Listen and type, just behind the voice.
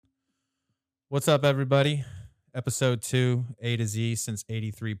What's up, everybody? Episode 2, A to Z since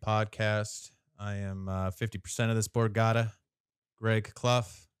 83 podcast. I am 50% of this Borgata. Greg Clough.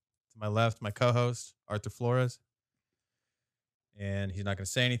 To my left, my co host, Arthur Flores. And he's not going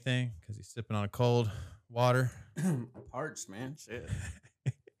to say anything because he's sipping on a cold water. I'm parched, man. Shit.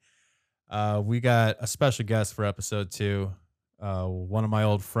 We got a special guest for episode 2. One of my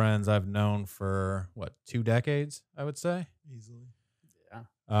old friends I've known for, 2 decades, I would say? Easily. Yeah.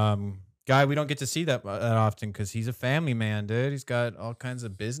 Guy we don't get to see that often because he's a family man, dude. He's got all kinds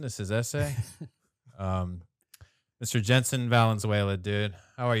of businesses, essay. Mr. Jensen Valenzuela, dude.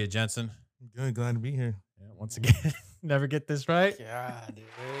 How are you, Jensen? Good. Glad to be here. Yeah, once again, never get this right. Yeah, dude.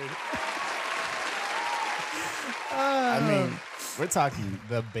 I mean, we're talking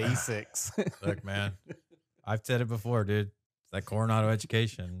the basics. Look, man, I've said it before, dude. It's like Coronado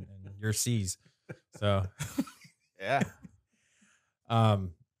education and your C's. So, yeah.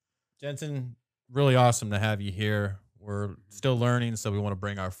 Jensen, really awesome to have you here. We're still learning, so we want to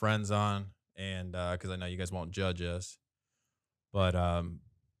bring our friends on, and because I know you guys won't judge us. But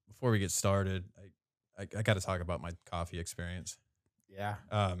before we get started, I got to talk about my coffee experience. Yeah.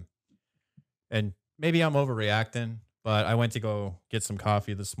 And maybe I'm overreacting, but I went to go get some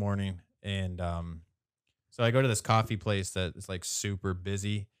coffee this morning, and so I go to this coffee place that is like super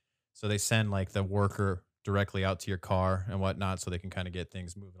busy. So they send like the worker directly out to your car and whatnot, so they can kind of get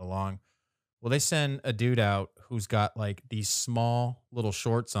things moving along. Well, they send a dude out who's got like these small little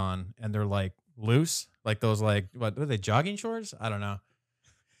shorts on, and they're like loose, like those like what are they, jogging shorts? I don't know.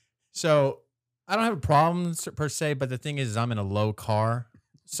 So I don't have a problem per se, but the thing is I'm in a low car,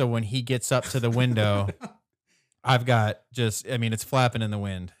 so when he gets up to the window, I've got it's flapping in the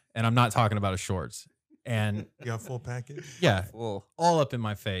wind, and I'm not talking about his shorts. And You got full package? yeah, Full. all up in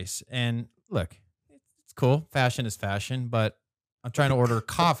my face. And look, it's cool. Fashion is fashion, but I'm trying to order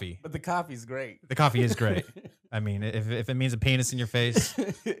coffee. But the coffee's great. The coffee is great. I mean, if it means a penis in your face,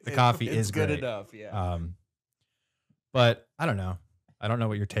 the coffee it's is good great. enough. Yeah. But I don't know. I don't know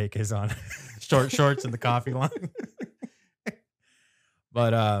what your take is on short shorts and the coffee line.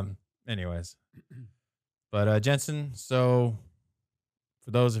 But anyways. But Jensen, so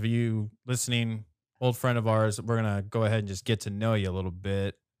for those of you listening, old friend of ours, we're gonna go ahead and just get to know you a little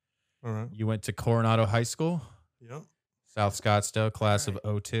bit. All right. You went to Coronado High School, Yep. South Scottsdale, class Right.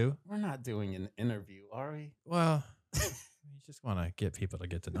 of '02. We're not doing an interview, are we? Well, you just want to get people to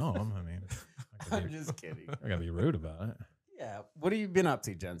get to know them. I mean, I'm just kidding. we're gonna be rude about it. Yeah. What have you been up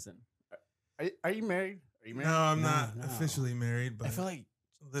to, Jensen? Are you married? Are you married? No, I'm not No. officially married, but I feel like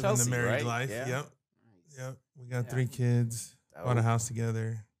living Chelsea, the married right? life. Yeah. Yep. Nice. Yep. We got Yeah. 3 kids, bought a Dope. house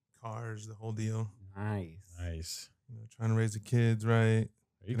together, cars, the whole deal. Nice. Nice. Trying to raise the kids right,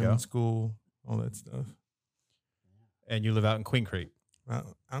 There you get them go. in school, all that stuff. And you live out in Queen Creek.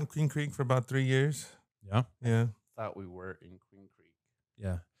 Out in Queen Creek for about 3 years. Yeah. Yeah. Thought we were in Queen Creek.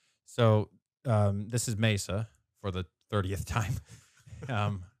 Yeah. So this is Mesa for the 30th time.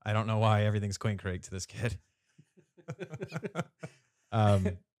 I don't know why everything's Queen Creek to this kid.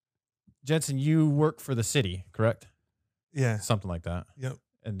 Jensen, you work for the city, correct? Yeah. Something like that. Yep.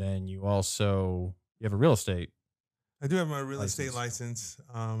 And then you have a real estate. I do have my real estate License.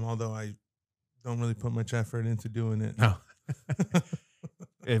 license, although I don't really put much effort into doing it. No.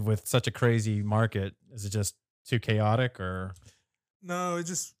 With such a crazy market, is it just too chaotic or? No, it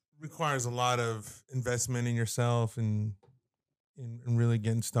just requires a lot of investment in yourself and really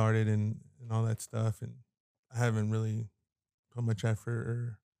getting started and all that stuff. And I haven't really put much effort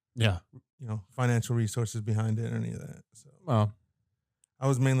or Yeah. financial resources behind it or any of that. So Well, I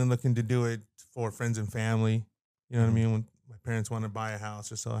was mainly looking to do it for friends and family. You know what I Mhm. mean? When my parents want to buy a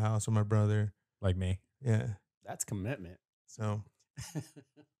house or sell a house, or my brother. like me. Yeah. That's commitment. So So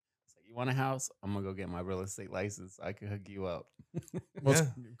you want a house? I'm gonna go get my real estate license so I can hook you up. Well, it's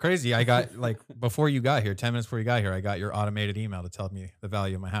crazy. I got before you got here, 10 minutes before you got here, I got your automated email to tell me the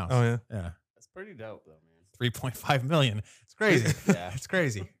value of my house. oh yeah. Yeah. That's pretty dope, though, man. 3.5 million. It's crazy. Yeah. It's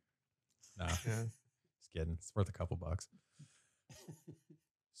crazy. No, Yeah. just kidding. It's worth a couple bucks.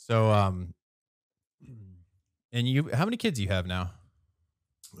 So, and how many kids do you have now?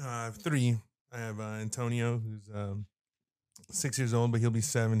 I have 3. I have Antonio, who's 6 years old, but he'll be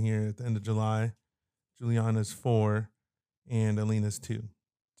 7 here at the end of July. Juliana's 4, and Alina's 2.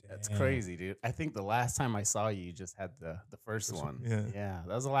 That's Damn. crazy, dude. I think the last time I saw you, you just had the first First one. one, yeah. Yeah,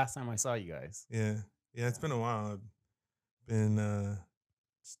 that was the last time I saw you guys. Yeah. Yeah, it's been a while. I've been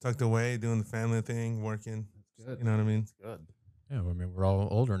tucked away doing the family thing, working. That's good. You know what I mean? That's good. Yeah, I mean, we're all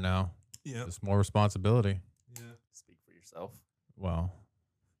older now. Yeah. Just more responsibility. Yeah. Speak for yourself. Well,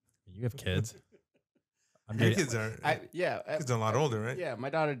 you have kids. I'm Your dating, kids are Yeah. kids are a lot older, right? Yeah, my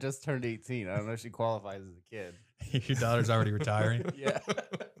daughter just turned 18. I don't know if she qualifies as a kid. your daughter's already retiring. Yeah.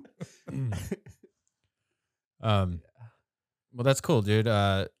 Well, that's cool, dude.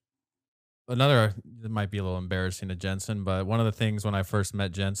 Another, it might be a little embarrassing to Jensen, but one of the things when I first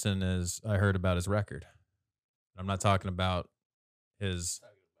met Jensen is I heard about his record. I'm not talking about his,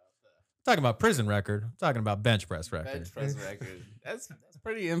 talking about prison record. I'm talking about bench press record. Bench press record. That's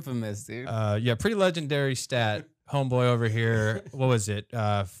pretty infamous, dude. Yeah, pretty legendary stat. Homeboy over here, what was it?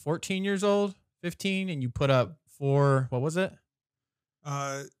 14 years old, 15, and you put up what was it?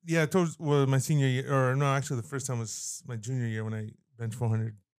 Yeah, towards my senior year, or no, actually the first time was my junior year when I benched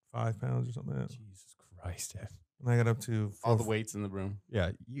 405 pounds or something like that. Jesus Christ, dude. And I got up to All the weights in the room.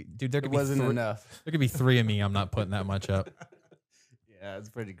 Yeah, dude, there It could be wasn't enough. There could be 3 of me. I'm not putting that much up. Yeah, it's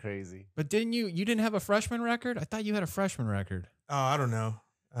pretty crazy. But didn't you didn't have a freshman record? I thought you had a freshman record. Oh, I don't know.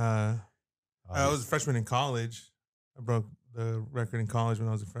 I was a freshman in college. I broke the record in college when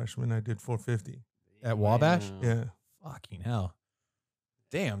I was a freshman. I did 450. At Wabash? Yeah. Fucking hell.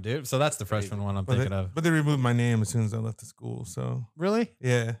 Damn, dude. So that's the freshman one I'm thinking of. But they removed my name as soon as I left the school. So Really?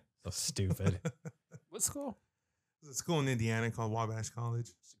 yeah. So stupid. What school? There's a school in Indiana called Wabash College.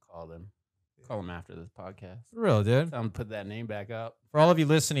 Should call them. Call them after this podcast. For real, dude. Tell them to put that name back up. For all of you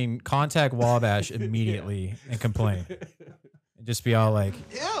listening, contact Wabash immediately and complain. And just be all like,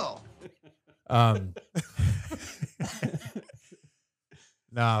 Ew.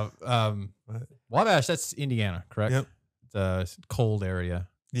 What? Wabash, that's Indiana, correct? Yep. It's a cold area.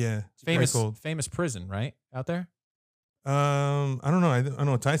 Yeah. It's very cold. Famous prison, right? Out there? I don't know. I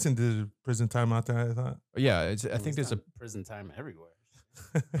know Tyson did prison time out there, I thought. Yeah, I think there's a prison time everywhere.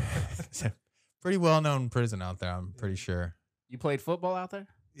 pretty well-known prison out there, I'm pretty sure. You played football out there?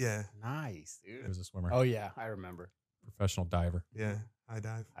 Yeah. Nice, He dude. was a swimmer. Oh yeah, I remember. Professional diver. Yeah. High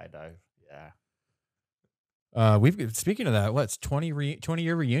dive. High dive. Yeah. Speaking of that, what's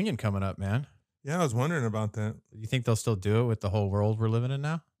 20-year reunion coming up, man? Yeah, I was wondering about that. You think they'll still do it with the whole world we're living in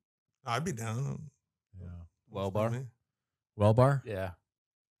now? I'd be down. Yeah. Well bar. Well bar? Yeah.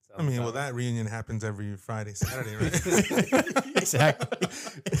 I mean, well, that reunion happens every Friday, Saturday, right? Exactly.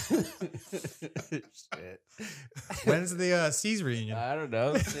 Shit. When's the C's reunion? I don't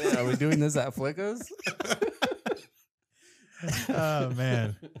know. Shit, are we doing this at Flicko's? Oh,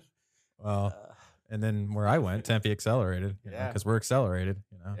 man. Well, and then where I went, Tempe Accelerated. Yeah. Because we're accelerated,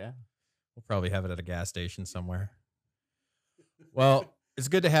 Yeah. We'll probably have it at a gas station somewhere. Well, it's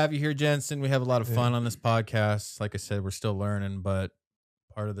good to have you here, Jensen. We have a lot of fun on this podcast. Like I said, we're still learning, but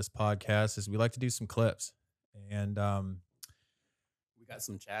part of this podcast is we like to do some clips. And We got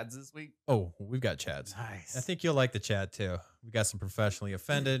some Chads this week. oh, we've got Chads. Nice. I think you'll like the Chad too. We got some professionally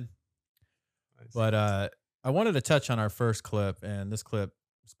offended. Nice. But I wanted to touch on our first clip, and this clip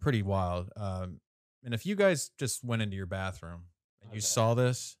is pretty wild. And if you guys just went into your bathroom and you Okay. saw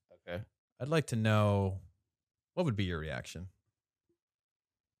this, Okay. I'd like to know what would be your reaction.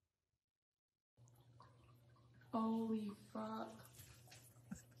 Holy fuck.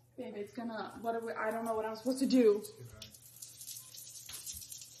 Babe, it's gonna, I don't know what I'm supposed to do.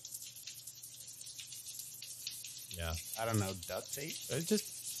 Yeah. I don't know. Duct tape.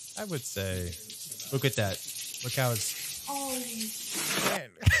 I would say, look at that. Look how it's. Holy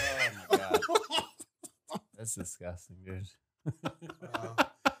Oh my god. That's disgusting, dude.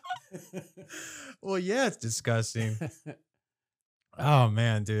 Well, yeah, it's disgusting. Oh,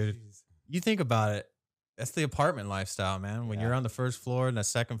 man, dude. You think about it. That's the apartment lifestyle, man. When you're Yeah. on the first floor and the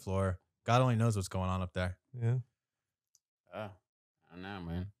second floor, God only knows what's going on up there. Yeah. I don't know,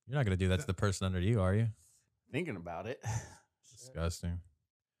 man. You're not going to do that to the person under you, are you? Thinking about it. Disgusting.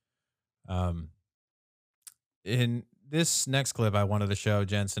 In this next clip, I wanted to show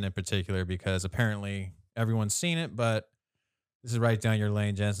Jensen in particular because apparently everyone's seen it, but this is right down your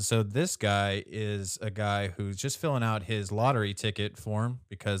lane, Jensen. So this guy is a guy who's just filling out his lottery ticket form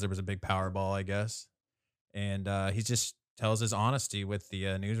because there was a big Powerball, I guess. And he just tells his honesty with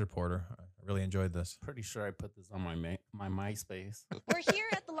the news reporter. I really enjoyed this. Pretty sure I put this on my MySpace. We're here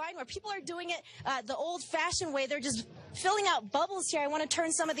at the line where people are doing it the old-fashioned way. They're just filling out bubbles here. I want to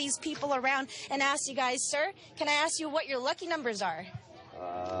turn some of these people around and ask you guys, sir, can I ask you what your lucky numbers are?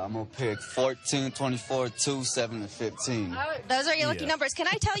 I'm going to pick 14, 24, 2, 7, and 15. Those are your lucky Yeah. numbers. Can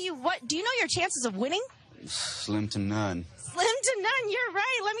I tell you do you know your chances of winning? Slim to none. Slim to none. You're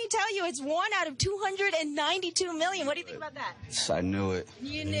right. Let me tell you, it's 1 out of 292 million. What do you think about that? I knew it.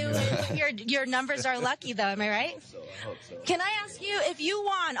 You knew it. Your numbers are lucky, though. Am I right? I hope so. Can I ask you, if you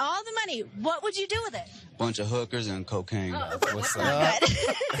won all the money, what would you do with it? Bunch of hookers and cocaine. What's Not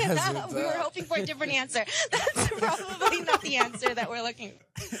up? good. We were hoping for a different answer. That's probably not the answer that we're looking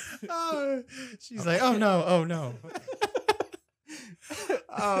for. Oh, she's like, oh no.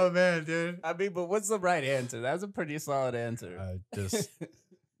 Oh man, dude. I mean, but what's the right answer? That's a pretty solid answer. Just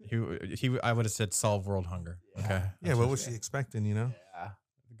he. I would have said solve world hunger. Okay. Yeah, what was she expecting, you know? Yeah,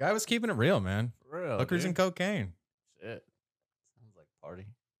 The guy was keeping it real, man. for real. Hookers dude. and cocaine. Shit. Sounds like party.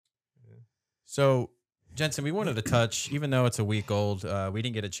 So, Jensen, we wanted to touch, even though it's a week old, we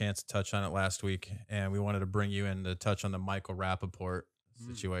didn't get a chance to touch on it last week, and we wanted to bring you in to touch on the Michael Rappaport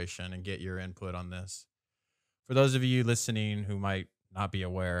situation and get your input on this. For those of you listening who might not be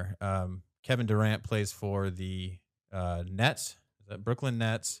aware, Kevin Durant plays for the Nets, the Brooklyn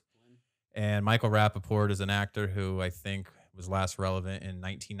Nets, and Michael Rappaport is an actor who I think was last relevant in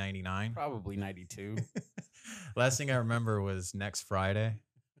 1999. Probably 92. Last thing I remember was Next Friday.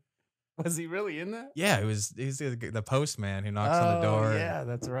 Was he really in that? Yeah, he's the postman who knocks on the door. Yeah,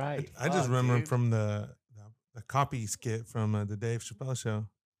 that's right. I just Fuck, remember him dude. from the copy skit from the Dave Chappelle show.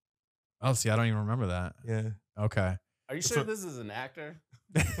 Oh, see, I don't even remember that. Yeah. Okay. Are you sure this is an actor?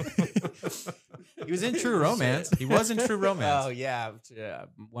 He was in True Romance. He was in True Romance. Oh yeah,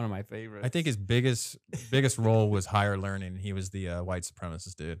 one of my favorites. I think his biggest role was Higher Learning. He was the white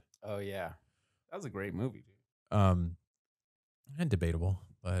supremacist dude. Oh yeah, that was a great movie, dude. And debatable,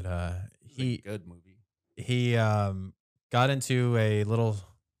 but It was a good movie. he got into a little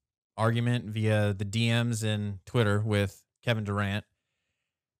argument via the DMs and Twitter with Kevin Durant.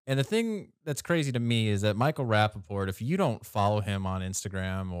 And the thing that's crazy to me is that Michael Rappaport, if you don't follow him on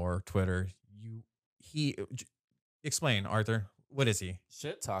Instagram or Twitter, explain, Arthur, what is he?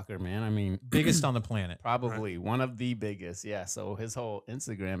 Shit talker, man. I mean, Biggest on the planet. probably one of the biggest. Yeah. So his whole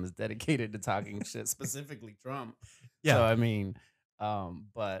Instagram is dedicated to talking shit, specifically Trump. Yeah. So I mean,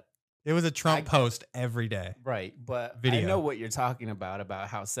 but It was a Trump post every day. right, but I Video. know what you're talking about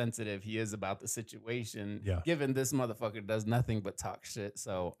how sensitive he is about the situation. Yeah. Given this motherfucker does nothing but talk shit.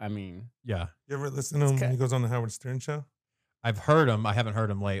 So I mean, Yeah. You ever listen to him Okay. when he goes on the Howard Stern show? I've heard him. I haven't heard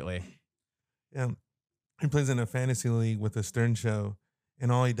him lately. Yeah. He plays in a fantasy league with the Stern show,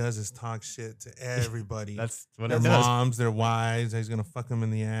 and all he does is talk shit to everybody. That's what their it does. moms, their wives, he's gonna fuck them in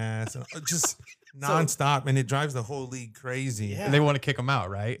the ass. And just nonstop, and it drives the whole league crazy. Yeah. And they want to kick him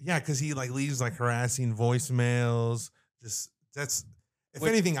out, right? Yeah, because he like leaves like harassing voicemails. If Which-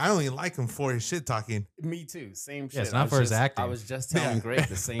 anything, I only like him for his shit talking. me too. Same shit. Yeah, it's I not was for his just- acting. I was just telling Yeah. Greg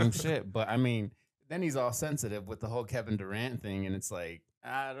the same shit, but I mean, then he's all sensitive with the whole Kevin Durant thing, and it's like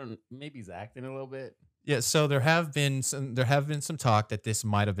maybe he's acting a little bit. Yeah. So there have been some talk that this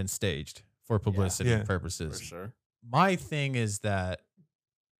might have been staged for publicity Yeah. purposes. For sure. My thing is that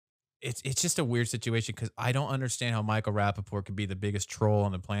it's just a weird situation because I don't understand how Michael Rappaport could be the biggest troll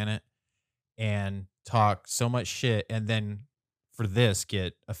on the planet and talk so much shit and then for this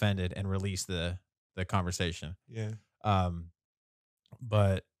get offended and release the conversation. Yeah.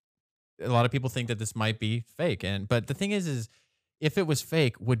 But a lot of people think that this might be fake. But the thing is if it was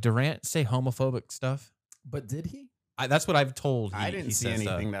fake, would Durant say homophobic stuff? But did he? That's what I've told. I didn't see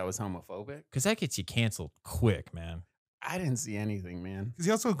anything that was homophobic. because that gets you canceled quick, man. I didn't see anything, man. Because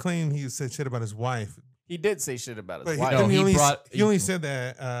he also claimed he said shit about his wife. He did say shit about But his he, wife. No, he he only, brought- he only said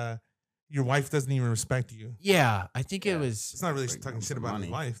that your wife doesn't even respect you. Yeah, I think Yeah. it was. It's not really Bring talking home shit some about his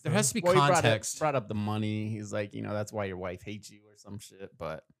money. wife. There though. has to be Well, he context. brought up the money. He's like, that's why your wife hates you or some shit.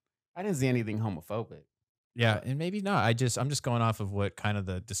 But I didn't see anything homophobic. Yeah, and maybe not. I'm just going off of what kind of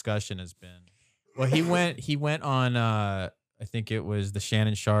the discussion has been. Well, he went on I think it was the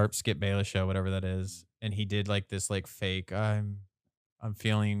Shannon Sharp, Skip Bayless show, whatever that is, and he did like this like fake I'm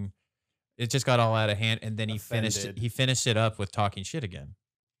feeling it just got all out of hand and then he Offended. finished it up with talking shit again.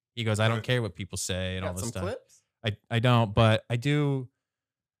 He goes, I don't Right. care what people say and all Got this some stuff. clips? I don't, but I do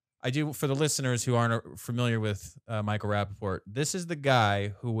for the listeners who aren't familiar with Michael Rappaport, this is the guy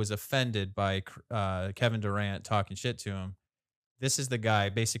who was offended by Kevin Durant talking shit to him. This is the guy,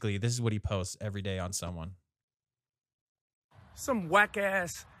 basically, this is what he posts every day on someone. Some whack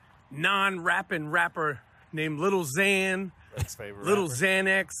ass non-rapping rapper named Little Xan, Greg's favorite Little rapper.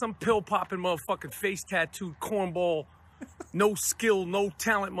 Xanax, some pill popping motherfucking face tattooed cornball, no skill, no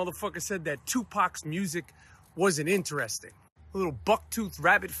talent motherfucker said that Tupac's music wasn't interesting. A little bucktooth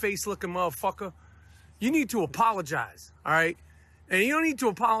rabbit face looking motherfucker. You need to apologize, all right? And you don't need to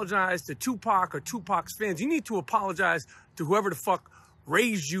apologize to Tupac or Tupac's fans. You need to apologize to whoever the fuck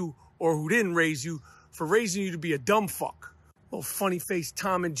raised you or who didn't raise you for raising you to be a dumb fuck, Little funny face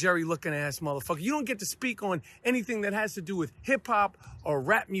Tom and Jerry looking ass motherfucker. You don't get to speak on anything that has to do with hip hop or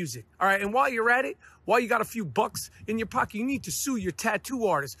rap music. All right, and while you're at it, while you got a few bucks in your pocket, you need to sue your tattoo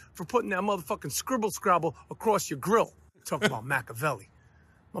artist for putting that motherfucking scribble scrabble across your grill. Talking about Machiavelli.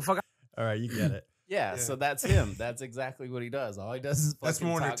 Motherfucker. All right, you get it. Yeah, so that's him. That's exactly what he does. All he does is That's fucking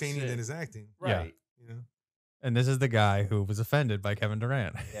more talk entertaining shit. than his acting. Right. You know. And this is the guy who was offended by Kevin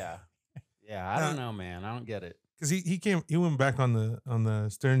Durant. Yeah. Yeah, I don't know, man. I don't get it. Because he went back on the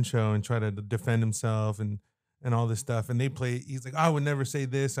Stern show and tried to defend himself and all this stuff. And they played. He's like, I would never say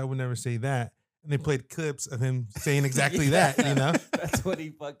this. I would never say that. And they played clips of him saying exactly that. You know, That's what he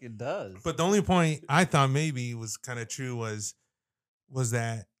fucking does. But the only point I thought maybe was kind of true was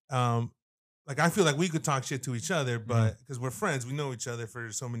that like I feel like we could talk shit to each other, but because we're friends, we know each other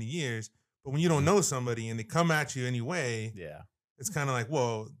for so many years. But when you don't know somebody and they come at you anyway, yeah, it's kind of like,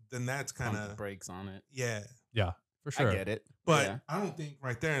 whoa, then that's kind pump the of brakes on it. yeah. Yeah, for sure. I get it. But Yeah. I don't think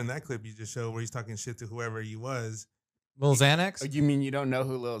right there in that clip you just showed where he's talking shit to whoever he was. Lil Xanax? Oh, you mean you don't know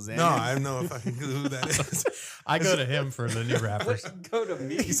who Lil Xan No, is? I have no fucking clue who that is. I go to him for the new rappers. Go to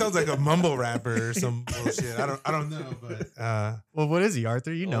me. He sounds like a mumble rapper or some bullshit. I don't know, but Well, what is he,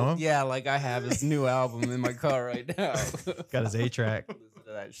 Arthur? You know him. Yeah, like I have his new album in my car right now. Got his A-track. Listen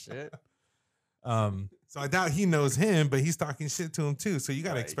to that shit. So I doubt he knows him, but he's talking shit to him too. So you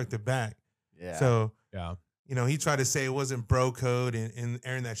got to Right. expect it back. Yeah. So, Yeah. you know, he tried to say it wasn't bro code and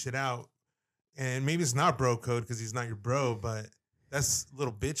airing that shit out. And maybe it's not bro code because he's not your bro, but that's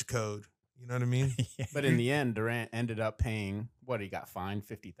little bitch code. You know what I mean? But in the end, Durant ended up paying what he got fined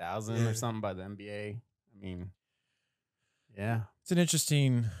 $50,000 Yeah. or something by the NBA. I mean, yeah, It's an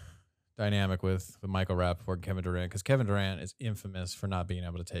interesting dynamic with Michael Rappaport and Kevin Durant because Kevin Durant is infamous for not being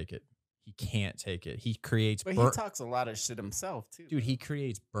able to take it. He can't take it. He creates, but he talks a lot of shit himself too. dude. He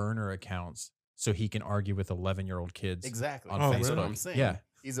creates burner accounts so he can argue with 11-year-old kids. Exactly. on That's Facebook. what I'm saying. Yeah.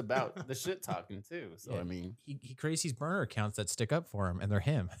 He's about the shit talking too. So Yeah. I mean, He creates these burner accounts that stick up for him, and they're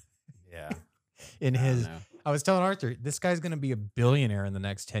him. yeah. In I don't his, know. I was telling Arthur, this guy's going to be a billionaire in the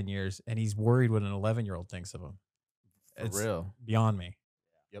next 10 years, and he's worried what an 11-year-old thinks of him. For It's real. beyond me.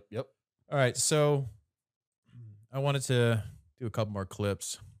 Yep. All right, so I wanted to do a couple more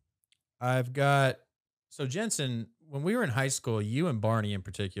clips. I've got so Jensen, when we were in high school, you and Barney in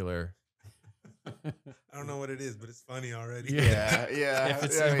particular. I don't know what it is, but it's funny already. Yeah. If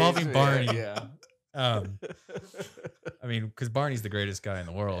it's I mean, involving Barney. Yeah. I mean, because Barney's the greatest guy in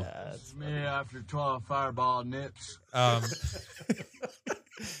the world. Yeah, it's Me after 12 fireball nips.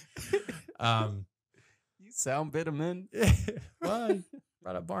 You sound vitamin. Well, I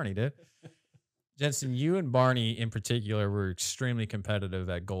brought up Barney, dude. Jensen, you and Barney in particular were extremely competitive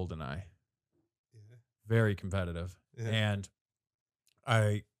at GoldenEye. Very competitive. Yeah. And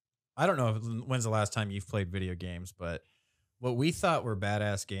I don't know when's the last time you've played video games, but what we thought were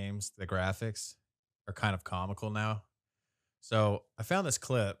badass games, the graphics are kind of comical now. So I found this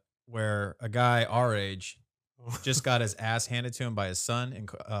clip where a guy our age just got his ass handed to him by his son in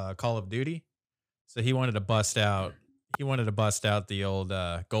Call of Duty. So he wanted to bust out. He wanted to bust out the old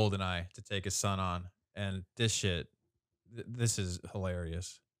GoldenEye to take his son on. And this shit, this is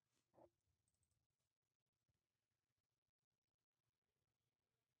hilarious.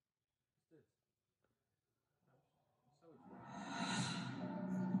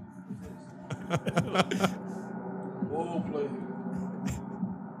 Whoa, player.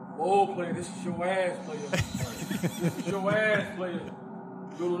 Whoa, player. This is your ass, player. This is your ass, player.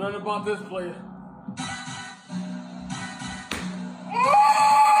 You don't know nothing about this player.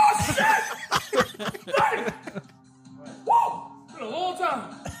 Oh, shit! Hey! Whoa! Been a long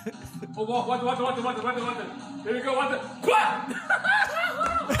time. Oh, watch it. Here we go, watch it. Clap!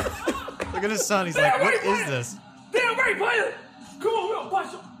 Look at his son. He's like, what is this? Damn right, player! Come on,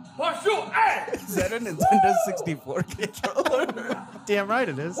 we'll bust your ass! Is that a Nintendo 64 controller? Damn right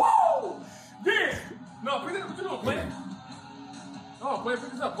it is. Whoa! Yeah! No, pick this up. What you doing, player? Oh, player,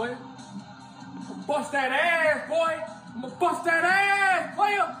 pick this up, player. I'm gonna bust that ass, boy! I'm gonna bust that ass,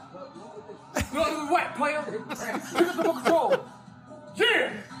 player! No, this is wet, player! Pick up the remote control!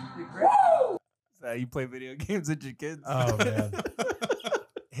 Yeah! Woo! Is that how you play video games with your kids? Oh, man.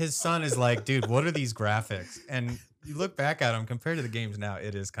 His son is like, dude, what are these graphics? And you look back at him compared to the games now,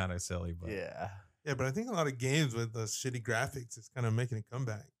 it is kind of silly. But Yeah. Yeah, but I think a lot of games with those shitty graphics is kind of making a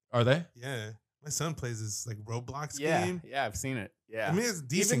comeback. Are they? Yeah. My son plays this like Roblox Yeah. game. Yeah, I've seen it. Yeah. I mean, it's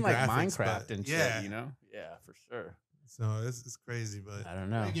decent Even like graphics, Minecraft but and yeah. shit, you know? Yeah, for sure. So it's crazy, but I don't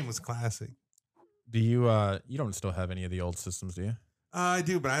know. that game was classic. Do you, you don't still have any of the old systems, do you? I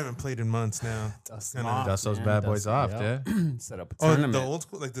do, but I haven't played in months now. Dust Kinda them off, dust those man. bad boys off, yep. Set up a Oh, tournament. the old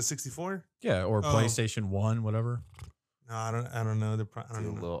school, like the 64? Yeah, or Oh. PlayStation 1, whatever. No, I don't know. I Do don't a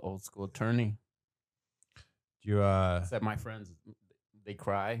know. little old school tourney. You Except my friends, they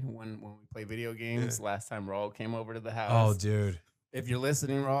cry when we play video games. Last time Raul came over to the house. oh, dude. If you're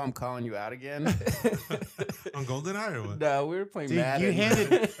listening, Raul, I'm calling you out again. On GoldenEye or what? No, we were playing Dude, Madden. you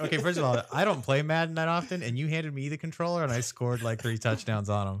handed. Okay, first of all, I don't play Madden that often, and you handed me the controller, and I scored like 3 touchdowns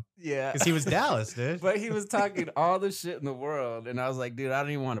on him Yeah. because he was Dallas, dude. But he was talking all the shit in the world, and I was like, dude, I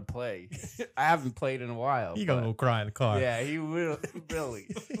don't even want to play. I haven't played in a while. You gonna but- go cry in the car? Yeah, he will really.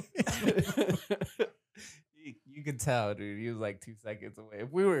 You could tell, dude. He was like 2 seconds away.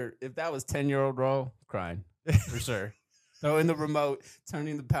 If that was 10-year-old Raul, crying for sure. Throwing the remote,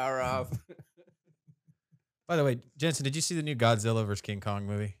 turning the power off. By the way, Jensen, did you see the new Godzilla vs King Kong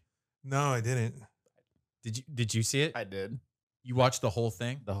movie? No, I didn't. Did you see it? I did. You watched the whole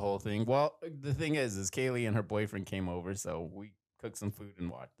thing? The whole thing. Well, the thing is Kaylee and her boyfriend came over, so we cooked some food and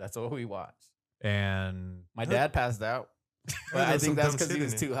watched. That's what we watched. And My dad passed out. But There I was think some that's dumb because he shit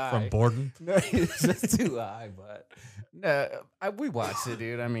was in it. too high. from Borden? No, he was just too high. But no, we watched it,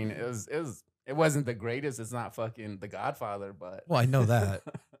 dude. I mean, it wasn't the greatest. It's not fucking The Godfather, but Well, I know that.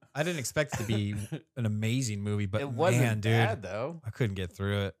 I didn't expect it to be an amazing movie, but it wasn't man, dude, bad though. I couldn't get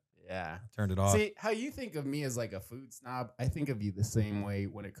through it. Yeah. I turned it off. See how you think of me as like a food snob. I think of you the same way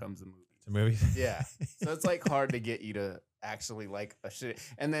when it comes to movies. The movie? Yeah. So it's like hard to get you to actually like a shit.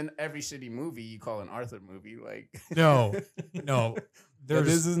 And then every shitty movie you call an Arthur movie. Like No. But There's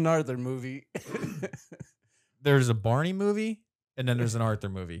this is an Arthur movie. there's a Barney movie and then there's an Arthur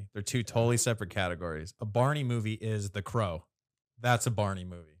movie. They're two totally separate categories. A Barney movie is The Crow. That's a Barney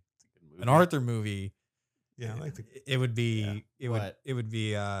movie. An Arthur movie, Yeah, I like the. it would be What? it would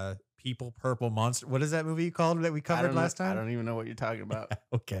be People Purple Monster. What is that movie called that we I covered don't know- last I time? don't even know what you're talking about.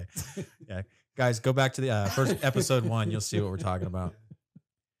 Okay. Yeah. Guys, go back to the first episode 1. You'll see what we're talking about.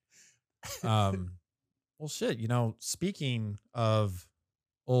 Well, shit. Speaking of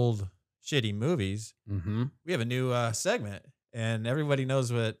old shitty movies, Mm-hmm. we have a new segment, and everybody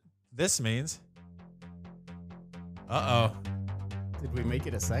knows what this means. Uh-oh. Did we make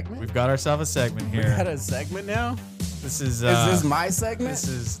it a segment? We've got ourselves a segment We got here. a segment now? This is Is this my segment? this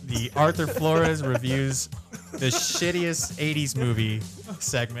is the Arthur Flores reviews the shittiest 80s movie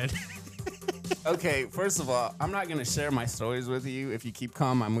segment. Okay, first of all, I'm not gonna share my stories with you if you keep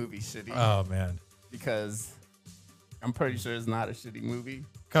calling my movie shitty Oh, man. because I'm pretty sure it's not a shitty movie.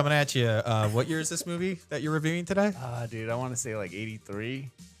 Coming at you. What year is this movie that you're reviewing today? Dude, I want to say like 83.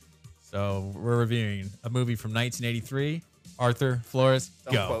 So we're reviewing a movie from 1983. Arthur Flores,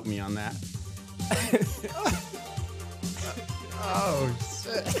 Don't go. quote me on that. Oh,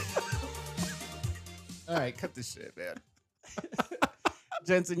 shit. All right, cut the shit, man.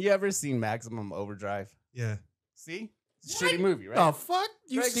 Jensen, you ever seen Maximum Overdrive? Yeah, See? It's a shitty movie, right? The fuck?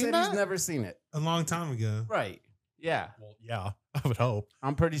 You've Greg seen said that? he's never seen it. a long time ago. Right. Yeah. Well, yeah, I would hope.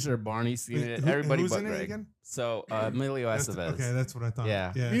 I'm pretty sure Barney's seen it. Everybody who's but in it Greg. again? So, Emilio That's Estevez. okay, that's what I thought.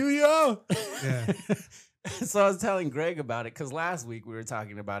 Yeah. yeah, Yuya! yeah. So I was telling Greg about it because last week we were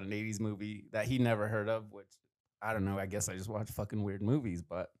talking about an 80s movie that he never heard of, which I don't know. I guess I just watch fucking weird movies,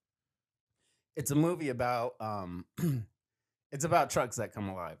 but it's a movie about it's about trucks that come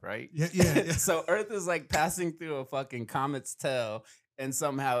alive, right? Yeah. So Earth is like passing through a fucking comet's tail, and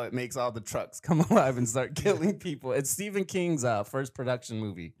somehow it makes all the trucks come alive and start killing people. It's Stephen King's first production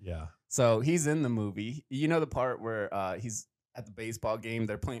movie. Yeah. So he's in the movie. You know the part where he's at the baseball game.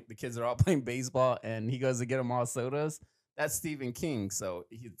 They're playing. The kids are all playing baseball, and he goes to get them all sodas. That's Stephen King. So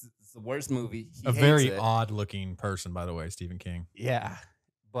it's the worst movie. He A hates very it. odd-looking person, by the way, Stephen King. Yeah,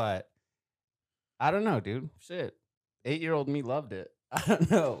 but I don't know, dude. Shit, 8-year-old me loved it. I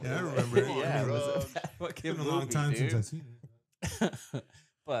don't know. Yeah, I remember it. yeah, it was a It's bad fucking been a long movie, time dude. since I've seen it.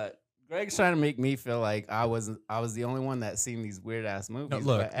 But Greg's trying to make me feel like I was the only one that's seen these weird ass movies. look,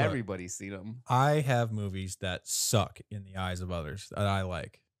 but look. everybody's seen them. I have movies that suck in the eyes of others that I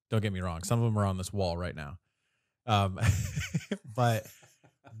like. Don't get me wrong. Some of them are on this wall right now. But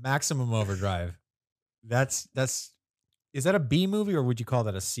Maximum Overdrive, is that a B movie or would you call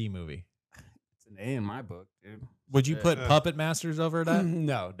that a C movie? It's an A in my book, dude. Would you Shit. put Puppet Masters over that?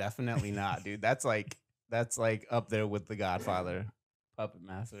 No, definitely not, dude. That's like up there with The Godfather, Puppet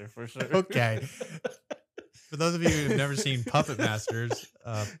Master for sure. Okay. For those of you who have never seen Puppet Masters,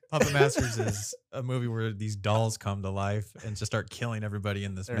 Puppet Masters is a movie where these dolls come to life and just start killing everybody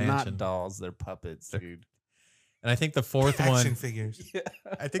in this They're mansion. not dolls, they're puppets, dude. And I think the fourth Action one, figures.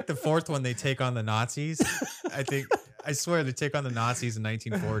 I think the fourth one they take on the Nazis. I swear they take on the Nazis in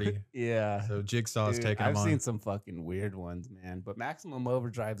 1940. Yeah. So Jigsaw is Dude, taking I've them seen on. some fucking weird ones, man. But Maximum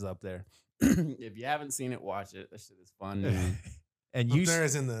Overdrive's up there. If you haven't seen it, watch it. That shit is fun. And And Up you, there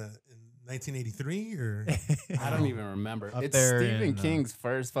is in the 1983 or I don't even remember. Up It's there Stephen in, King's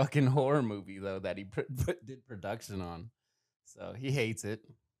first fucking horror movie though that he did production on. So he hates it,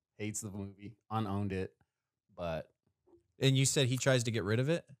 hates the movie, unowned it, but And you said he tries to get rid of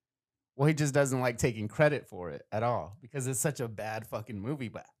it? well, he just doesn't like taking credit for it at all because it's such a bad fucking movie.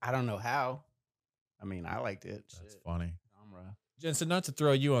 But I don't know how. I mean, I liked it. That's Shit. funny. Genre. Jensen, not to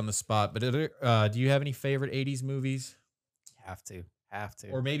throw you on the spot, but do you have any favorite 80s movies? Have to.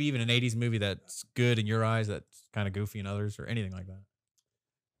 Or maybe even an 80s movie that's good in your eyes, that's kind of goofy in others, or anything like that?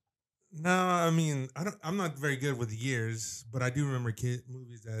 No, I mean, I'm not very good with years, but I do remember kid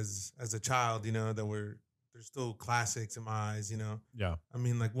movies as a child, you know, they're still classics in my eyes, you know. Yeah. I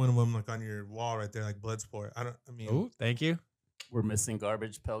mean, like one of them, like on your wall right there, like Bloodsport. Oh, thank you. We're missing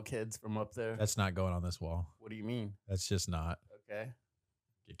Garbage Pail Kids from up there. That's not going on this wall. What do you mean? That's just not. Okay.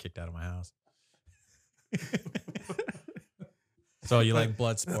 Get kicked out of my house. So you like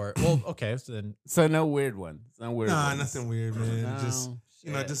Bloodsport? Well, okay. So then, So no weird one. No weird. Nah, ones. nothing weird, man. No, Just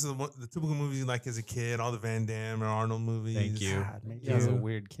you know, shit. just the typical movies you like as a kid, all the Van Damme or Arnold movies. Thank you. God, man, you was a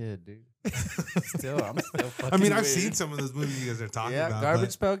weird kid, dude. I'm still fucking I mean, I've weird. seen some of those movies you guys are talking Yeah, about.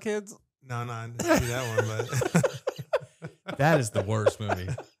 Garbage Pail Kids. No, I didn't see that one, but that is the worst movie.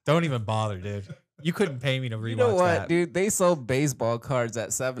 Don't even bother, dude. You couldn't pay me to rewatch You know what, that. dude? They sold baseball cards at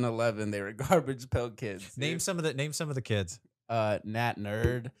 7-Eleven. They were Garbage Pail Kids. Name dude. some of the kids. Nat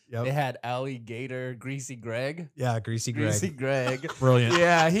Nerd. Yep. They had Alligator, Greasy Greg. Yeah, Greasy Greg. Greasy Greg. Brilliant.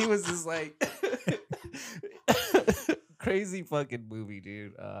 Yeah, he was just like crazy fucking movie,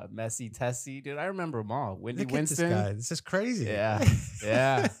 dude. Messy Tessie, dude. I remember them all. Wendy Look at this Winston. guy. This is crazy. Yeah,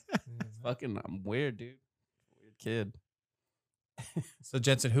 yeah. Fucking, I'm weird, dude. Weird kid. So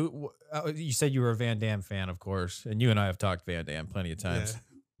Jensen, you said you were a Van Damme fan, of course, and you and I have talked Van Damme plenty of times. Yeah.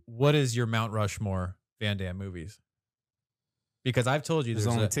 What is your Mount Rushmore Van Damme movies? Because I've told you There's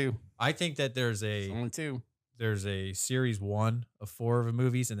only two. I think that there's Only two. there's a series 1 of 4 of the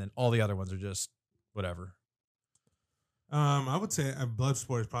movies, and then all the other ones are just whatever. I would say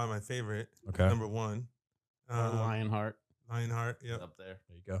Bloodsport is probably my favorite. Okay. Number one. Lionheart. Lionheart. Is Yep. up there.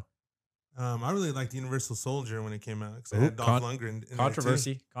 There you go. I really liked Universal Soldier when it came out because I Ooh, had Dolph Lundgren. In there,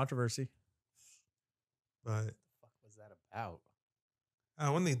 too. Controversy. But What was that about?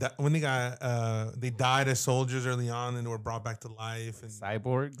 they died as soldiers early on and were brought back to life and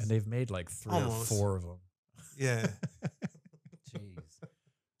Cyborgs. And they've made like 3 Almost. or 4 of them. yeah. Jeez.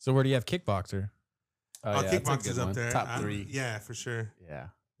 So where do you have Kickboxer? Oh, Oh, yeah, that's a Kickboxer's good up one. there. Top 3. Yeah, for sure. Yeah.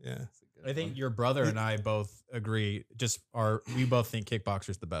 Yeah. That's a good I think one. your brother and I both agree. We both think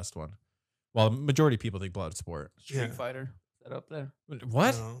Kickboxer's the best one. Well, the majority of people think Bloodsport. Street Yeah. Fighter. Is that up there?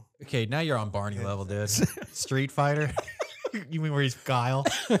 What? No. Okay, now you're on Barney Yeah. level, dude. Street Fighter. You mean where he's Guile?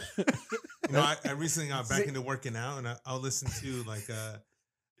 You know, I recently got back into working out and I'll listen to like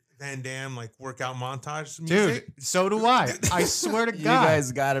Van Damme like workout montage music. Dude, so do I. I swear to God. You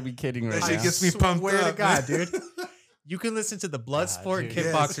guys gotta be kidding right That shit now. gets me pumped swear up. to God, man. dude. You can listen to the Bloodsport dude.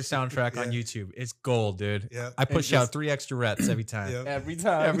 Kickboxer Yes. soundtrack on Yeah. YouTube. It's gold, dude. Yeah. I push out just- 3 extra reps every time. Yeah. Every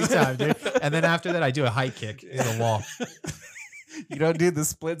time. Every time, dude. And then after that, I do a high kick to the wall. You don't do the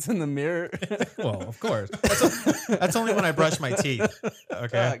splits in the mirror. Well, of course. That's only when I brush my teeth.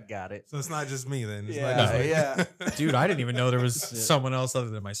 Okay. Got it. So it's not just me then. It's Yeah, not just me. yeah. Dude, I didn't even know there was someone else other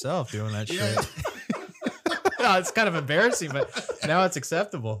than myself doing that shit. No, it's kind of embarrassing, but now it's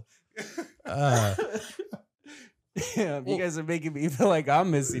acceptable. Damn, you guys are making me feel like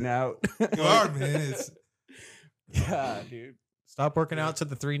I'm missing out. You are, man. It's Yeah, dude. Stop working out to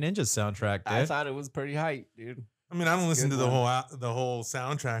the 3 Ninjas soundtrack, I dude. thought it was pretty hype, dude. I mean, I don't listen to good the one. whole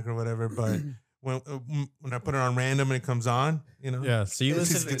soundtrack or whatever, but when I put it on random and it comes on, you know, Yeah, so you it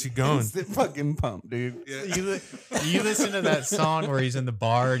listen just to gets you going. Instant fucking pump, dude. Yeah. you listen to that song where he's in the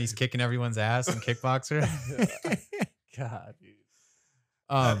bar and he's kicking everyone's ass in Kickboxer. God, dude.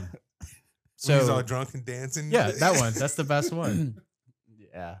 Um, When he's all so drunk and dancing. yeah, that one. That's the best one.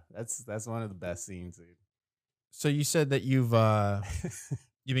 Yeah, that's one of the best scenes, dude. So you said that you've been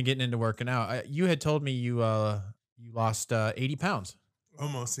getting into working out. You had told me you lost 80 pounds.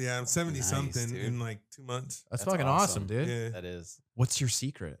 Almost. Yeah, I'm 70 Nice, something dude. in like 2 months. That's That's fucking awesome, dude. Yeah. That is. What's your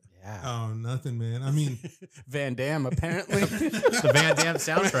secret? Yeah. Oh, nothing, man. I mean, Van Damme, apparently. The Van Damme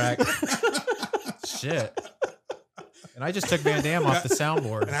soundtrack. Shit. And I just took Van Damme off the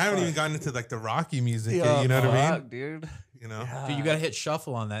soundboard. and I haven't even gotten into like the Rocky music yet. You know what I mean? dude? You know? Dude, you got to hit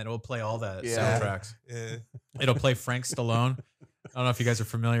shuffle on that and it'll play all that Yeah. soundtracks. Yeah. It'll play Frank Stallone. I don't know if you guys are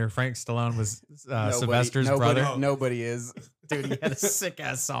familiar. Frank Stallone was Sylvester's nobody, brother. Nobody is. Dude, he had a sick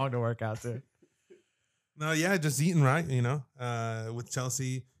ass song to work out to. No, yeah, just eating right, you know. With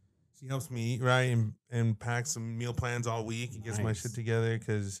Chelsea, she helps me eat right and pack some meal plans all week and gets my Nice. shit together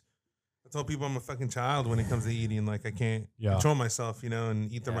because tell people I'm a fucking child when it comes to eating. Like I can't Yeah. control myself,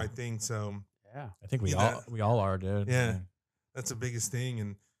 and eat the Yeah. right thing. So Yeah. I think we Yeah. all are, dude. Yeah. that's the biggest thing.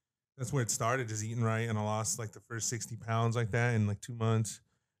 And that's where it started, just eating right. And I lost like the first 60 pounds like that in like 2 months.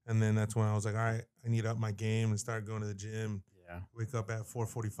 And then that's when I was like, all right, I need to up my game and start going to the gym. Yeah. Wake up at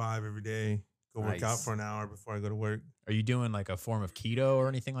 4:45 every day, go work out Nice. for an hour before I go to work. Are you doing like a form of keto or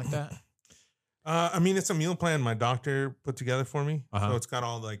anything like that? I mean, it's a meal plan my doctor put together for me. Uh-huh. So it's got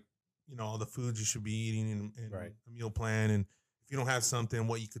all like, all the foods you should be eating and Right. a meal plan. And if you don't have something,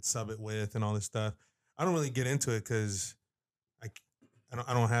 what you could sub it with and all this stuff. I don't really get into it because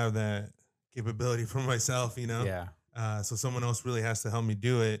I don't have that capability for myself, Yeah. So someone else really has to help me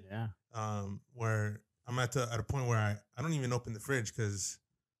do it. Yeah. Where I'm at a point where I don't even open the fridge because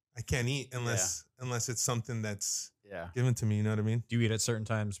I can't eat unless it's something that's Yeah. given to me. You know what I mean? Do you eat at certain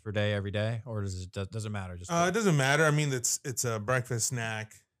times per day, every day, or does it matter? Just It doesn't matter. I mean, it's a breakfast,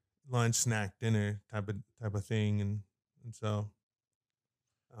 snack, lunch, snack, dinner type of thing, and so.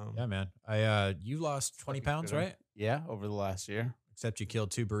 yeah, man. You lost 20 pounds, right? Yeah. Over the last year. Except you killed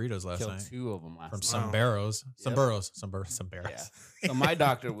 2 burritos last Killed night 2 of them last from night. some Wow. barrows, some Yep. burros, some barrows. Yeah. So my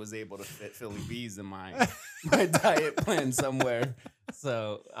doctor was able to fit Philly bees in my diet plan somewhere.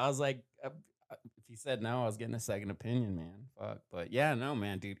 So I was like, if he said no, I was getting a second opinion, man. Fuck. But yeah, no,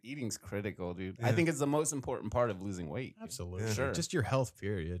 man, dude, eating's critical, dude. I Yeah. think it's the most important part of losing weight. dude. Absolutely, Yeah. Sure. Just your health,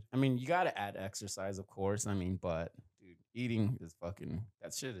 period. I mean, you got to add exercise, of course. I mean, but dude, eating is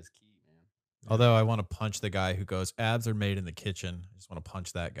that shit is key, man. Although I want to punch the guy who goes, abs are made in the kitchen. I just want to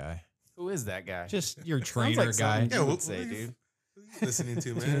punch that guy. Who is that guy? Just your Sounds trainer like guy. something you would what say, are you- dude. what are you listening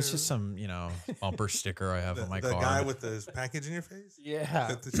to, man? Dude, it's just some, bumper sticker I have the, on my the car. guy with the package in your face. Yeah.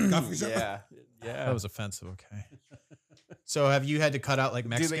 At the coffee shop? Yeah. Yeah. That was offensive. Okay. So have you had to cut out like Do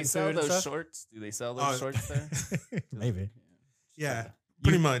Mexican they sell food and those stuff? shorts? Do they sell those shorts there? Maybe. Yeah,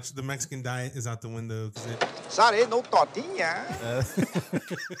 pretty much. The Mexican diet is out the window because Sorry, no tortilla.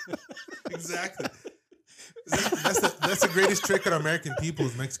 exactly. That's the greatest trick on American people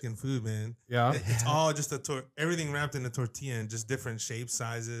is Mexican food, man. Yeah. It's all just everything wrapped in a tortilla and just different shapes,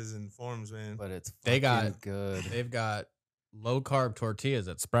 sizes, and forms, man. But it's They got- fucking good. They've got low carb tortillas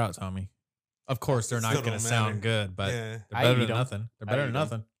at Sprouts, homie. Of course, they're not Still going to don't sound matter. good, but Yeah. they're I better eat than 'em. nothing. They're I better eat than 'em.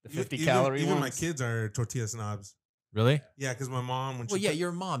 nothing. The 50 Even- calorie Even my ones. kids are tortilla snobs. Really? Yeah, because my mom when she Well, yeah,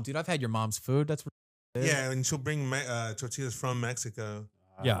 your mom, dude. I've had your mom's food. That's yeah, and she'll bring tortillas from Mexico.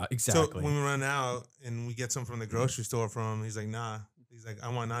 yeah, exactly. So when we run out and we get some from the grocery store from him, he's like, nah. He's like, I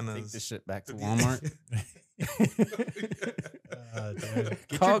want Take nanas. this shit back to Walmart. Dude.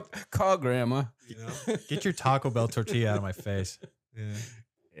 Call grandma. You know? Get your Taco Bell tortilla out of my face. Yeah.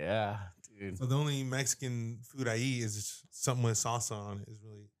 Yeah, dude. So the only Mexican food I eat is just something with salsa on it. Is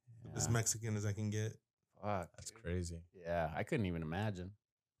really as Yeah. Mexican as I can get. Fuck. That's crazy. Yeah, I couldn't even imagine.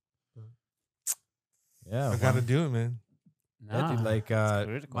 Yeah, I got to do it, man. yeah, dude, Nah, like it's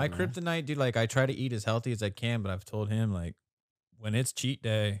critical, my man. kryptonite, dude. Like I try to eat as healthy as I can, but I've told him like when it's cheat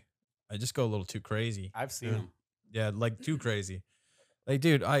day, I just go a little too crazy. I've seen Yeah. them. Yeah, like too crazy. Like,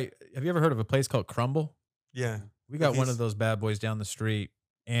 dude, have you ever heard of a place called Crumble? Yeah. We got one Cookies? of those bad boys down the street,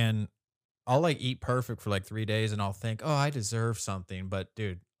 and I'll like eat perfect for like 3 days, and I'll think, oh, I deserve something. But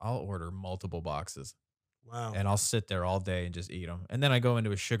dude, I'll order multiple boxes, Wow. and I'll sit there all day and just eat them. And then I go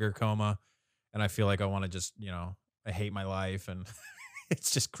into a sugar coma, and I feel like I want to just, I hate my life, and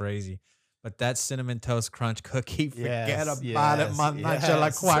it's just crazy. But that cinnamon toast crunch cookie, forget about it, man. Nacho la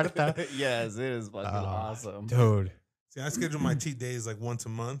cuarta. Yes, it is fucking Oh, awesome. Dude. See, I schedule my cheat days like once a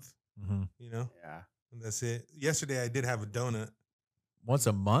month, Mhm. Yeah. and that's it. Yesterday I did have a donut. Once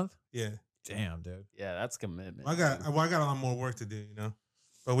a month? Yeah. Damn, dude. Yeah, that's commitment. I got a lot more work to do,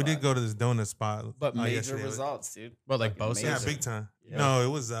 But we did go to this donut spot. But major yesterday. results, dude. What, like Fucking Bosa's? Yeah, major. big time. Yeah. No, it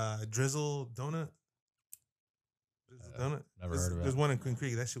was Drizzle Donut. Drizzle Donut. never heard of it. There's one in Queen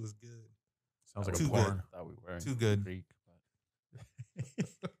Creek. That shit was good. Sounds like Too a good. porn. Thought we were in Too good. Creek,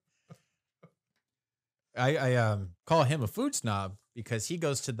 I call him a food snob because he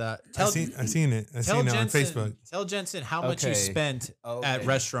goes to the I seen it. I tell seen it on Jensen, Facebook. Tell Jensen how much you Okay. spent at Okay.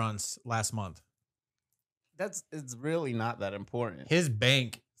 restaurants last month. It's really not that important. His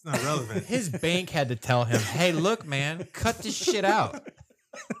bank It's not relevant. his bank had to tell him, "Hey, look, man, cut this shit out."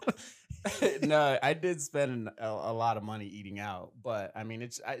 No, I did spend a lot of money eating out, but I mean,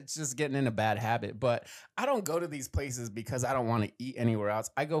 it's just getting in a bad habit. But I don't go to these places because I don't want to eat anywhere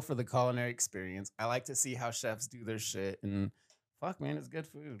else. I go for the culinary experience. I like to see how chefs do their shit, and fuck, man, it's good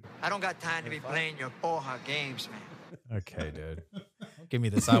food. I don't got time to be playing your Boha games, man. Okay, dude. Give me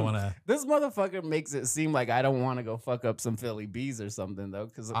this. I want to. This motherfucker makes it seem like I don't want to go fuck up some Philly bees or something though.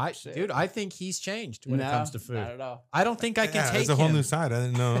 Because Dude, I think he's changed when it comes to food. Not at all. I don't think I can take It's a whole him. new side. I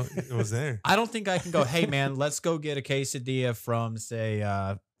didn't know it was there. I don't think I can go, hey man, let's go get a quesadilla from say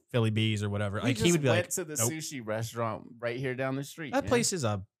Philly Bees or whatever. We Like just he would be went like, to the nope. sushi restaurant right here down the street. That man. place is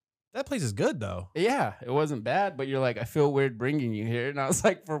good though. Yeah, it wasn't bad, but you're like, I feel weird bringing you here, and I was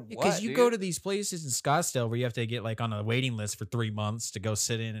like, for what? Because you dude? go to these places in Scottsdale where you have to get like on a waiting list for 3 months to go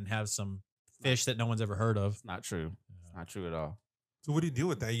sit in and have some fish that no one's ever heard of. It's not true. It's not true at all. So what do you do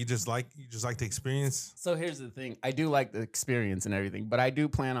with that? You just like the experience? So here's the thing. I do like the experience and everything, but I do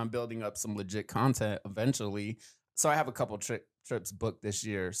plan on building up some legit content eventually. So I have a couple trips booked this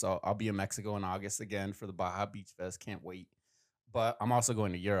year. So I'll be in Mexico in August again for the Baja Beach Fest. Can't wait. But I'm also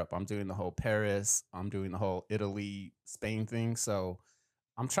going to Europe. I'm doing the whole Paris. I'm doing the whole Italy, Spain thing. So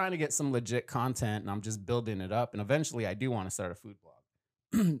I'm trying to get some legit content and I'm just building it up. And eventually I do want to start a food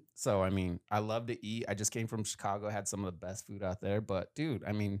blog. So, I mean, I love to eat. I just came from Chicago, had some of the best food out there. But, dude,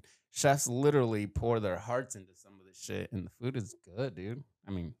 I mean, chefs literally pour their hearts into some of this shit. And the food is good, dude.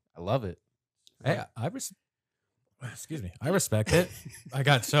 I mean, I love it. Hey, excuse me. I respect it. I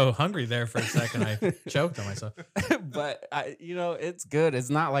got so hungry there for a second. I choked on myself. But it's good. It's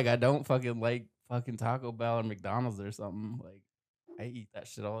not like I don't fucking like fucking Taco Bell or McDonald's or something. Like I eat that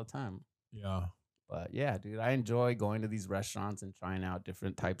shit all the time. Yeah. But yeah, dude, I enjoy going to these restaurants and trying out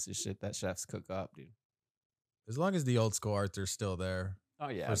different types of shit that chefs cook up, dude. As long as the old school Arthur's still there. Oh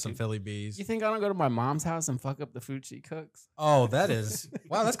yeah, For some dude. Philly Bees. You think I don't go to my mom's house and fuck up the food she cooks? Oh, that is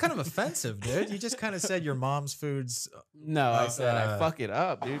wow. That's kind of offensive, dude. You just kind of said your mom's food's. No, I said I fuck it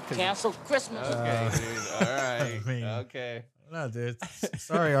up, dude. Cancel Christmas. Okay, dude. All right. I mean, okay. No, dude.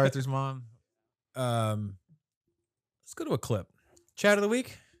 Sorry, Arthur's mom. Let's go to a clip. Chat of the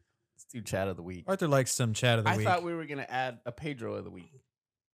week. Let's do chat of the week. Arthur likes some chat of the I week. thought we were gonna add a Pedro of the week.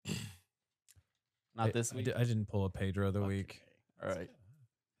 Not this week. I didn't pull a Pedro of the week. All right.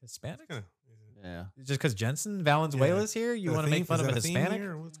 Hispanic? Yeah. Just because Jensen Valenzuela's here, you want to make fun of a Hispanic?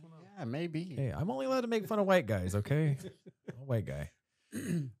 Yeah, maybe. Hey, I'm only allowed to make fun of white guys, okay? I'm a white guy.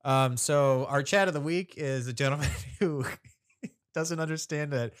 So our chat of the week is a gentleman who doesn't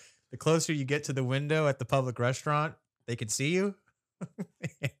understand that the closer you get to the window at the public restaurant, they can see you.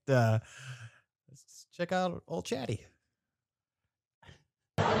 And, let's check out old Chatty.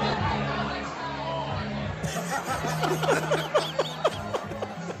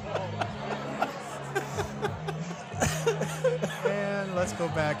 And let's go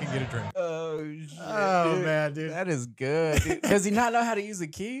back and get a drink. Oh shit! Oh, dude. man, dude. That is good. Does he not know how to use a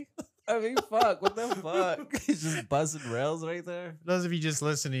key? I mean, fuck. What the fuck? He's just busting rails right there. For those of you just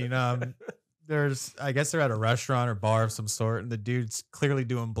listening, I guess they're at a restaurant or bar of some sort, and the dude's clearly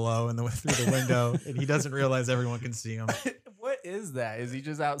doing blow through the window, and he doesn't realize everyone can see him. What is that? Is he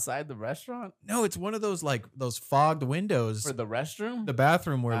just outside the restaurant No, it's one of those those fogged windows, for the restroom? the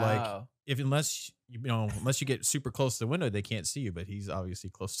bathroom where Oh. unless you get super close to the window, they can't see you, but he's obviously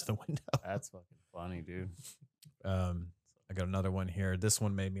close to the window. That's fucking funny, dude. I got another one here. This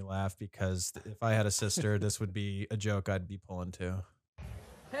one made me laugh because if I had a sister, this would be a joke I'd be pulling too.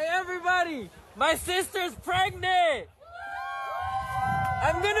 Hey everybody, my sister's pregnant.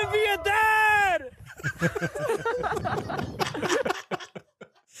 I'm gonna be a dad.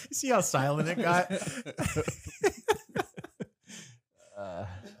 You see how silent it got? That's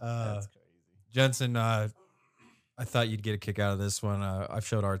crazy. Jensen, I thought you'd get a kick out of this one. I've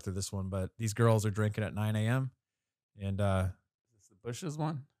showed Arthur this one, but these girls are drinking at 9 a.m. And Is this the Bush's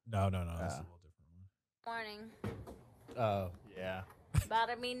one? no. This is a little different one. Morning. Oh, yeah. About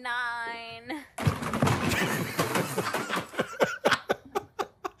to be 9.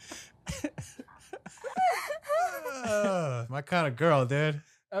 My kind of girl, dude.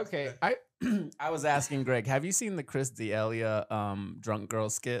 Okay, I was asking Greg, have you seen the Chris D'Elia drunk girl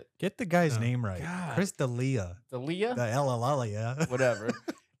skit? Get the guy's No. name right. God. Chris D'Elia. D'Elia? The Elalia. Whatever.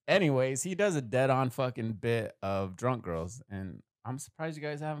 Anyways, he does a dead-on fucking bit of drunk girls, and I'm surprised you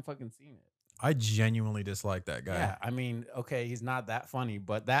guys haven't fucking seen it. I genuinely dislike that guy. Yeah, I mean, okay, he's not that funny,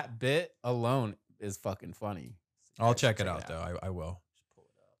 but that bit alone is fucking funny. You I'll guys should check it out, though. I will. Pull it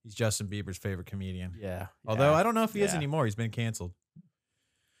up. He's Justin Bieber's favorite comedian. Yeah. Although I don't know if he is Yeah. anymore. He's been canceled.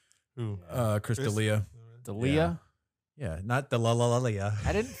 Who? Chris D'Elia. D'Elia? Yeah, not the Elalia.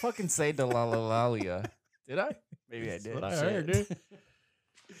 I didn't fucking say D'Elia. Did I? Maybe I did. what I heard, dude.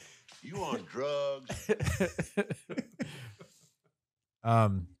 You on drugs?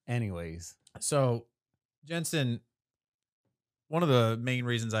 Anyways. So, Jensen, one of the main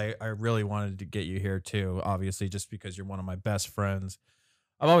reasons I really wanted to get you here too, obviously, just because you're one of my best friends.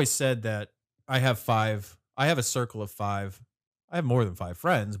 I've always said that I have a circle of 5 I have more than 5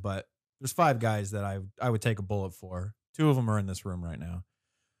 friends, but there's 5 guys that I would take a bullet for. 2 of them are in this room right now.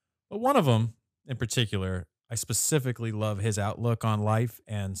 But one of them in particular, I specifically love his outlook on life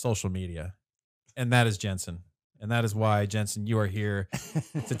and social media. And that is Jensen. And that is why, Jensen, you are here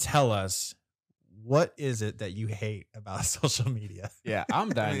to tell us, what is it that you hate about social media? Yeah, I'm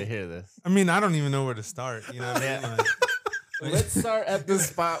dying to hear this. I mean, I don't even know where to start. You know what I mean? Like, Let's start at the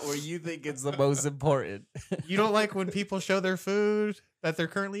spot where you think it's the most important. You don't like when people show their food that they're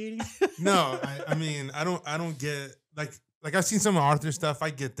currently eating? no, I mean, I don't get like I've seen some of Arthur's stuff.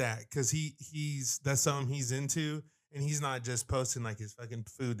 I get that because that's something he's into, and he's not just posting like his fucking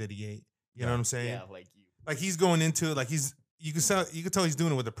food that he ate. You know what I'm saying? Yeah, like you. Like he's going into it, like you can tell he's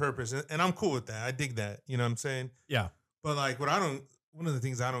doing it with a purpose, and I'm cool with that. I dig that. You know what I'm saying? Yeah. But like, one of the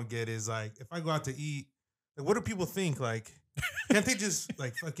things I don't get is like, if I go out to eat, like, what do people think? Like, can't they just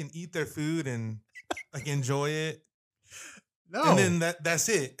like fucking eat their food and like enjoy it? No. And then that's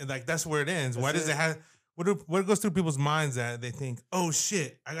it. And like that's where it ends. Why does it have? What goes through people's minds that they think, oh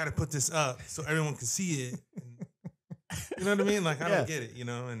shit, I got to put this up so everyone can see it. You know what I mean? Like I don't get it. You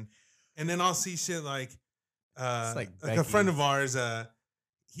know, and then I'll see shit like a friend of ours.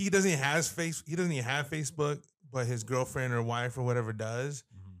 He doesn't even have Facebook, but his girlfriend or wife or whatever does.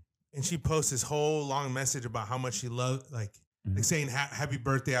 And she posts this whole long message about how much she loves, like saying happy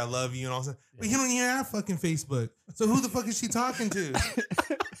birthday, I love you, and all that. But you don't even have fucking Facebook. So who the fuck is she talking to?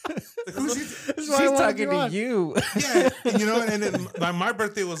 Like, who's she's talking to you. Yeah, you know, and then my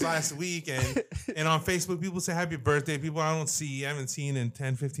birthday was last week, and on Facebook, people say happy birthday. People I haven't seen in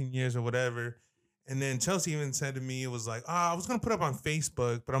 10, 15 years or whatever. And then Chelsea even said to me, it was like, I was going to put up on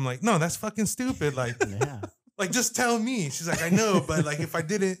Facebook, but I'm like, no, that's fucking stupid. Like, like just tell me. She's like, I know, but like if I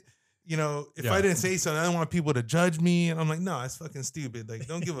didn't, you know, I didn't say something, I don't want people to judge me. And I'm like, no, that's fucking stupid. Like,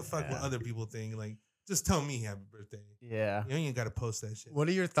 don't give a fuck what other people think. Like, just tell me happy birthday. Yeah. You ain't got to post that shit. What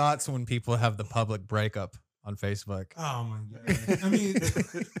are your thoughts when people have the public breakup on Facebook? Oh my God. I mean,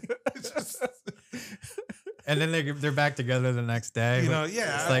 it's just... And then they're back together the next day. You know,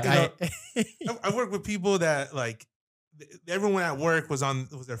 yeah. It's like I work with people that like everyone at work was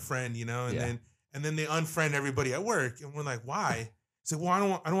their friend, you know, and then they unfriend everybody at work, and we're like, why? It's like,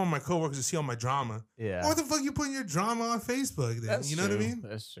 well, I don't want my coworkers to see all my drama. Yeah. What the fuck you putting your drama on Facebook then? That's you know true. what I mean?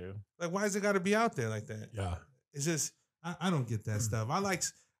 That's true. Like, why is it got to be out there like that? Yeah. It's just I don't get that stuff. I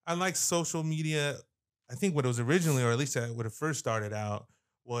like social media. I think what it was originally, or at least when it first started out,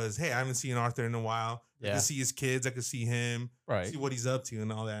 was, hey, I haven't seen Arthur in a while. I can see his kids. I can see him. Right. See what he's up to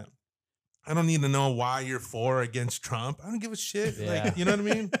and all that. I don't need to know why you're for or against Trump. I don't give a shit. Yeah. Like, you know what I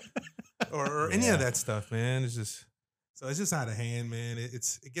mean? or any of that stuff, man. It's just out of hand, man. It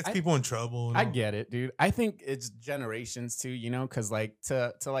gets people in trouble. And I get it, dude. I think it's generations too, you know, because like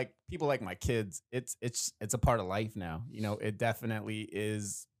to like people like my kids, it's a part of life now. You know, it definitely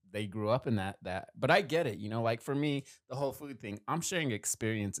is. They grew up in that, but I get it, you know, like for me, the whole food thing, I'm sharing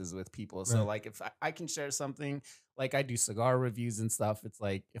experiences with people. So like if I can share something, like I do cigar reviews and stuff. It's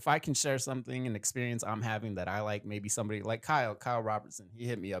like, if I can share something, an experience I'm having that I like, maybe somebody like Kyle Robertson, he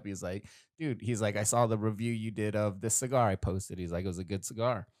hit me up. He was like, dude, he's like, I saw the review you did of this cigar I posted. He's like, it was a good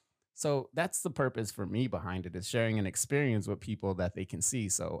cigar. So that's the purpose for me behind it, is sharing an experience with people that they can see.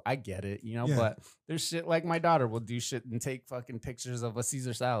 So I get it, you know, but there's shit like my daughter will do shit and take fucking pictures of a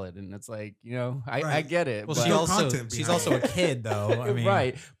Caesar salad. And it's like, you know, I get it. Well, but she's also a kid though. I mean,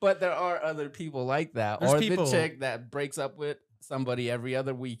 right. But there are other people like that. There's Or people- the chick that breaks up with somebody every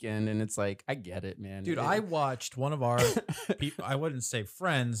other weekend. And it's like, I get it, man. Dude, I watched one of our people, I wouldn't say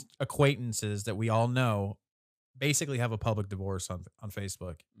friends, acquaintances that we all know, basically have a public divorce on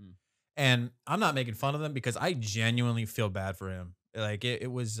Facebook. And I'm not making fun of them because I genuinely feel bad for him. Like it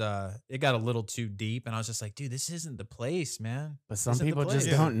got a little too deep, and I was just like, dude, this isn't the place, man. But some This isn't the people just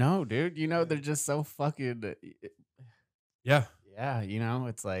place. don't know, dude. You know, they're just so fucking. Yeah. Yeah, you know,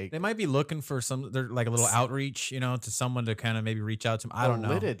 it's like They might be looking for they're like a little outreach, you know, to someone to kind of maybe reach out to them. I don't know.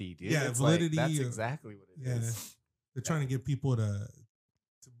 validity, dude. Yeah, It's validity, Like, that's or- exactly what it is. Yeah. They're trying to get people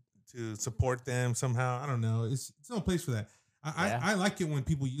to support them somehow. I don't know. It's no place for that. I like it when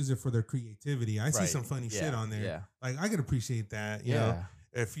people use it for their creativity. I see Right. some funny shit Yeah, on there. yeah. Like I could appreciate that. You know,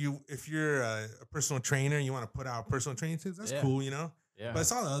 if you're a personal trainer, and you want to put out personal training tips. That's Yeah. cool. You know. Yeah. But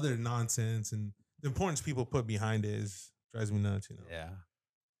it's all the other nonsense and the importance people put behind it drives me nuts. You know. Yeah.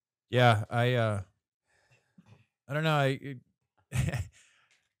 Yeah, I don't know.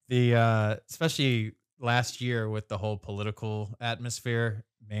 Especially last year with the whole political atmosphere,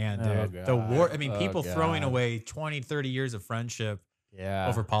 man, Oh, dude, the war. I God. mean, Oh, people throwing God. away 20, 30 years of friendship Yeah.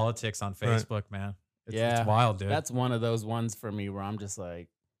 over politics on Right. Facebook, man. It's Yeah. wild, dude. That's one of those ones for me where I'm just like,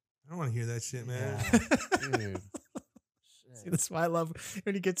 I don't want to hear that shit, man. yeah, dude. See, that's why I love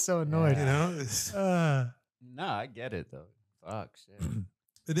when he gets so annoyed. You know. No, I get it though. Fuck shit.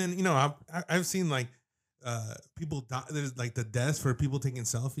 But then I've seen like people die. There's like the deaths for people taking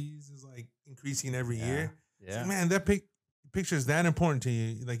selfies is like increasing every year. It's like, man, that picture is that important to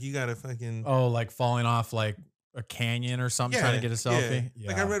you. Like you gotta fucking like falling off like a canyon or something, trying to get a selfie.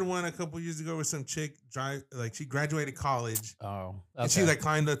 Like I read one a couple years ago where some chick she graduated college. Oh, okay. And she like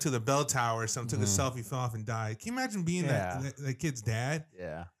climbed up to the bell tower or something, took a selfie, fell off and died. Can you imagine being that kid's dad?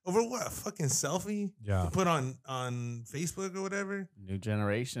 Yeah. Over what? A fucking selfie? Yeah. To put on Facebook or whatever? New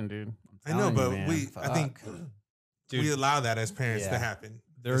generation, dude. I know, but I think we allow that as parents to happen.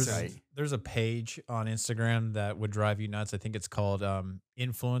 There's a page on Instagram that would drive you nuts. I think it's called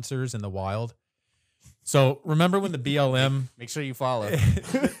Influencers in the Wild. So remember when the BLM? Make sure you follow.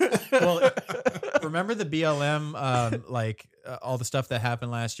 Well, remember the BLM, all the stuff that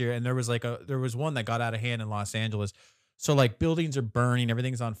happened last year, and there was one that got out of hand in Los Angeles. So like buildings are burning,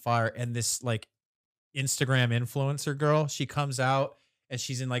 everything's on fire, and this like Instagram influencer girl, she comes out and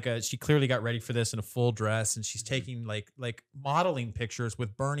she's in she clearly got ready for this in a full dress, and she's taking like modeling pictures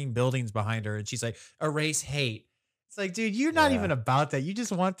with burning buildings behind her, and she's like, erase hate. It's like, dude, you're not even about that. You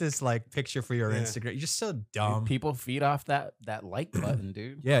just want this like picture for your Instagram. You're just so dumb. Dude, people feed off that like button,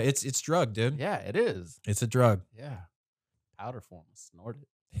 dude. Yeah, it's drug, dude. Yeah, it is. It's a drug. Yeah. Powder form, snort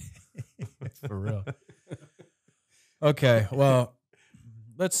it. For real. Okay, well,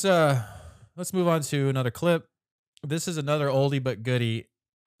 let's move on to another clip. This is another oldie but goodie.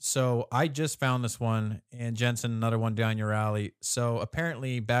 So I just found this one, and Jensen, another one down your alley. So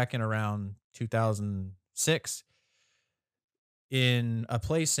apparently back in around 2006, in a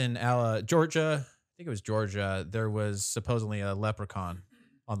place in Georgia, I think it was Georgia, there was supposedly a leprechaun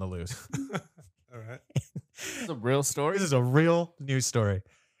on the loose. All right. This is a real story? This is a real news story.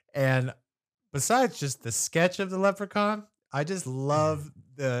 And besides just the sketch of the leprechaun, I just love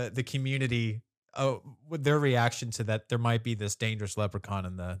the community, with their reaction to that there might be this dangerous leprechaun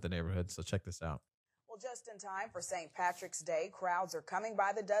in the neighborhood. So check this out. Well, just in time for St. Patrick's Day, crowds are coming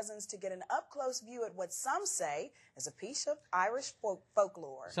by the dozens to get an up-close view at what some say is a piece of Irish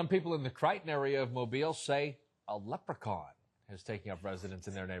folklore. Some people in the Crichton area of Mobile say a leprechaun is taking up residence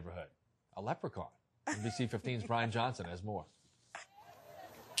in their neighborhood. A leprechaun. NBC 15's Brian Johnson has more.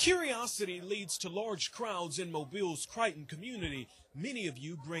 Curiosity leads to large crowds in Mobile's Crichton community. Many of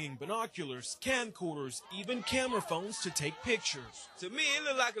you bringing binoculars, camcorders, even camera phones to take pictures. To me, it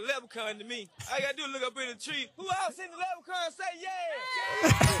look like a leprechaun to me. All I gotta do is look up in the tree. Who else seen the leprechaun? Say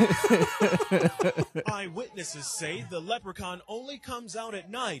yeah! Eyewitnesses say the leprechaun only comes out at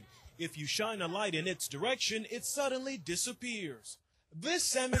night. If you shine a light in its direction, it suddenly disappears.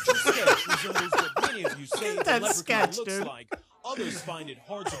 This amateur sketch resembles what many of you say the leprechaun looks like. Others find it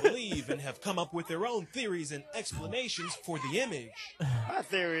hard to believe and have come up with their own theories and explanations for the image. My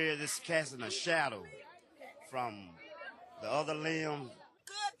theory is it's casting a shadow from the other limb.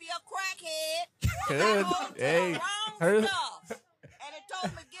 Could be a crackhead. Could. Hey. And it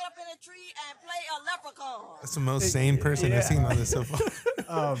told me to get up in a tree and play a leprechaun. That's the most sane person I've seen on this so far.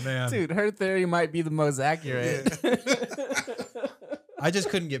 Oh, man. Dude, her theory might be the most accurate. I just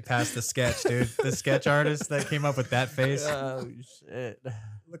couldn't get past the sketch, dude. The sketch artist that came up with that face. Oh, shit.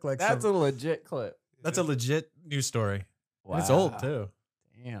 Look like that's a legit clip. That's a legit news story. Wow. And it's old, too.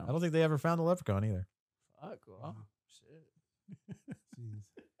 Damn. I don't think they ever found the leprechaun either. Fuck. Well,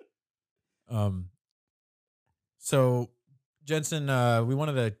 shit. So, Jensen, we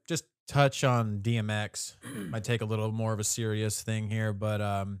wanted to just touch on DMX. Might take a little more of a serious thing here, but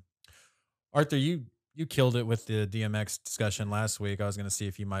Arthur, you killed it with the DMX discussion last week. I was going to see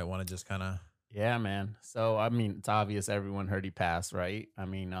if you might want to just kind of... Yeah, man. So, I mean, it's obvious everyone heard he passed, right? I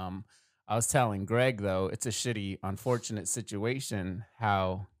mean, I was telling Greg, though, it's a shitty, unfortunate situation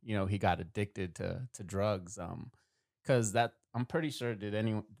how, he got addicted to drugs. Because I'm pretty sure, did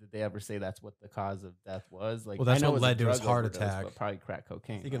they ever say that's what the cause of death was? Like, well, that's I know what it was led to his heart overdose, attack. but probably crack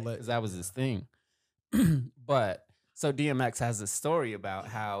cocaine. Because because that was his thing. But... So DMX has this story about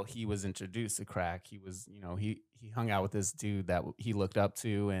how he was introduced to crack. He was, he hung out with this dude that he looked up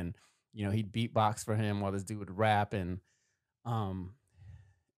to, and he'd beatbox for him while this dude would rap. And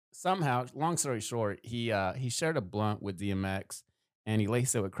somehow, long story short, he shared a blunt with DMX, and he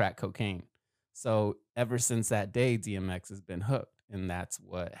laced it with crack cocaine. So ever since that day, DMX has been hooked, and that's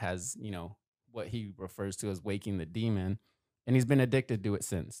what has what he refers to as waking the demon, and he's been addicted to it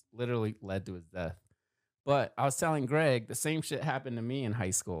since. Literally led to his death. But I was telling Greg, the same shit happened to me in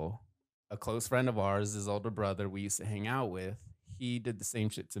high school. A close friend of ours, his older brother, we used to hang out with, he did the same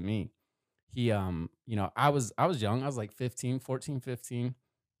shit to me. He, I was young. I was like 15. I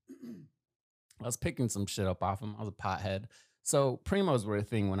was picking some shit up off him. I was a pothead. So primos were a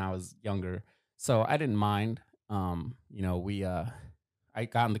thing when I was younger. So I didn't mind. I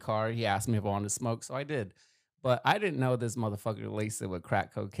got in the car. He asked me if I wanted to smoke, so I did. But I didn't know this motherfucker laced it with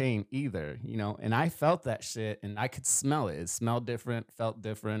crack cocaine either, and I felt that shit and I could smell it. It smelled different, felt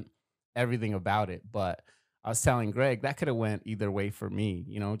different, everything about it. But I was telling Greg that could have went either way for me,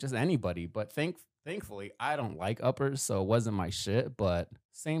 just anybody. But thankfully, I don't like uppers, so it wasn't my shit. But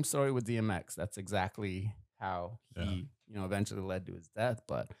same story with DMX. That's exactly how he, eventually led to his death.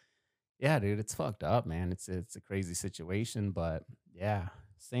 But yeah, dude, it's fucked up, man. It's a crazy situation, but yeah,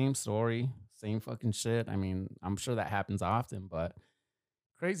 same story, same fucking shit. I mean, I'm sure that happens often, but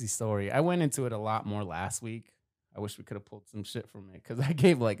crazy story. I went into it a lot more last week. I wish we could have pulled some shit from it because I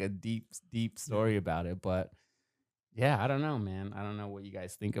gave like a deep story about it. But yeah, I don't know, man. I don't know what you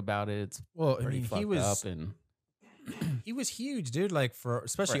guys think about it. It's pretty fucked up, and he was huge, dude. Like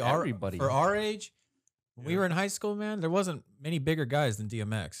especially For everybody. for our age. When we were in high school, man, there wasn't many bigger guys than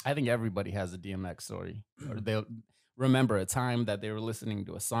DMX. I think everybody has a DMX story, or they'll remember a time that they were listening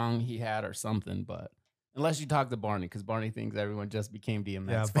to a song he had or something. But unless you talk to Barney, because Barney thinks everyone just became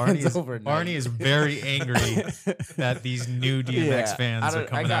DMX. Yeah, Barney is very angry that these new DMX fans are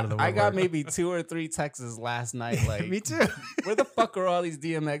coming out of the woodwork. I got maybe 2 or 3 texts last night. Like, me too. Where the fuck are all these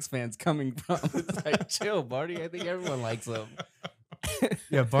DMX fans coming from? It's like, chill, Barney. I think everyone likes him.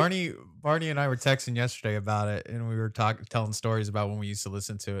 Yeah, Barney and I were texting yesterday about it, and we were telling stories about when we used to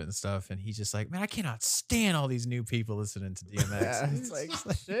listen to it and stuff. And he's just like, "Man, I cannot stand all these new people listening to DMX." Yeah, it's like,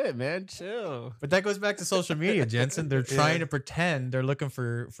 shit, man, chill. But that goes back to social media, Jensen. They're trying to pretend they're looking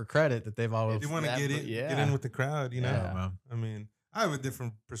for credit that they've always. They want to get in with the crowd, Yeah. I mean, I have a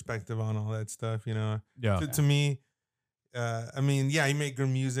different perspective on all that stuff, Yeah. To me, I mean, yeah, he made good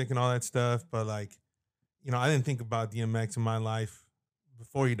music and all that stuff, but like, I didn't think about DMX in my life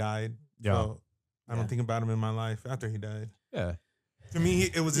before he died. Yeah. So I don't think about him in my life after he died. Yeah. To me,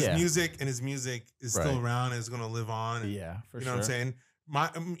 it was his music, and his music is still Right. around and is going to live on. And, Yeah, for you know what I'm sure.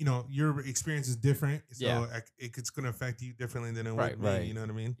 saying? Your experience is different, so Yeah. it's going to affect you differently than it Right, would me. right. You know what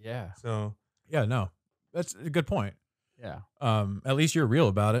I mean? Yeah. So Yeah, no, that's a good point. Yeah. At least you're real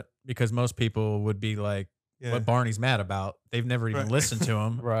about it, because most people would be like, Yeah. what Barney's mad about. They've never even Right. listened to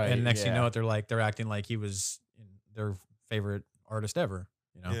him. Right, And next you yeah. know it, they're acting like he was their favorite artist ever.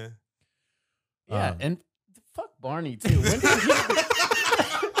 yeah. Yeah, and fuck Barney too. When did he?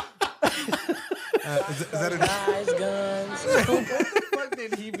 Is that a Guys, guns. When the fuck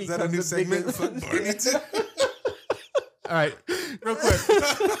did he become Is that a new the segment? biggest- Fuck Barney too? All right, real quick.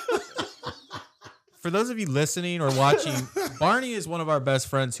 For those of you listening or watching, Barney is one of our best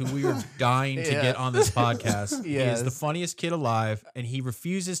friends who we are dying to Yeah. get on this podcast. He is the Yes. funniest kid alive, and he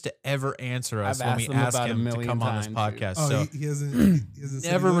refuses to ever answer us I've when we asked him ask about a him to million come on this times, dude. podcast. Oh, So he hasn't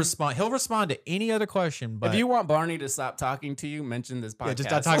said never anything? respond. He'll respond to any other question, but if you want Barney to stop talking to you, mention this podcast. yeah, just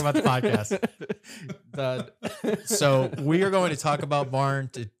not talk about the podcast. Dud. So we are going to talk about Barn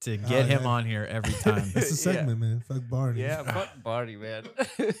to get him on here every time. It's a segment, man. Fuck Barney. Yeah, fuck Barney, man.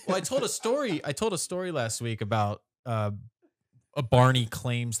 Well, I told a story last week about a Barney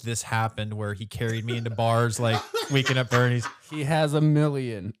claims this happened where he carried me into bars like Weekend at Bernie's. He has a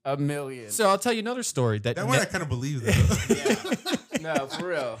million. So I'll tell you another story that That one I kind of believe though. No, for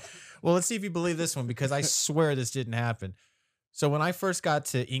real. Well, let's see if you believe this one, because I swear this didn't happen. So when I first got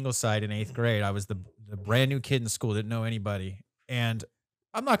to Ingleside in 8th grade, I was the brand new kid in school, didn't know anybody. And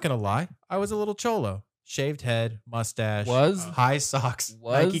I'm not going to lie, I was a little cholo. Shaved head, mustache, high socks,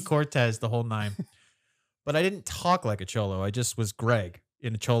 Nike Cortez, the whole 9. But I didn't talk like a cholo. I just was Greg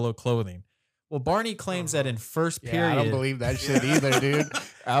in cholo clothing. Well, Barney claims that in first period. Yeah, I don't believe that shit either, dude.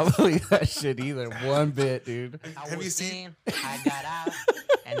 I don't believe that shit either. One bit, dude. Have you seen? I got out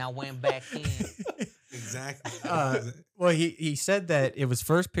and I went back in. Exactly. Well, he said that it was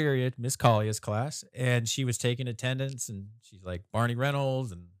first period, Miss Collia's class, and she was taking attendance, and she's like, Barney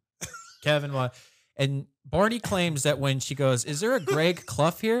Reynolds and Kevin. And Barney claims that when she goes, "Is there a Greg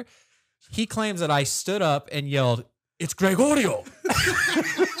Clough here?" He claims that I stood up and yelled, "It's Gregorio."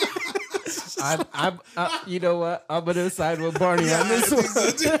 You know what? I'm gonna side with Barney on this one.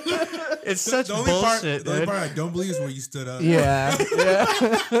 It's such the only bullshit. The only dude. part I don't believe is where you stood up. Yeah,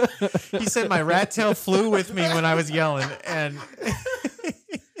 yeah. He said my rat tail flew with me when I was yelling, and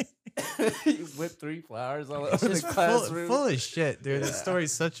You whipped 3 flowers all over it's the just classroom. full of shit, dude. That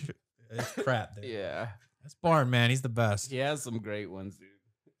story's such it's crap, dude. Yeah, That's Barn, man. He's the best. he has some great ones, dude.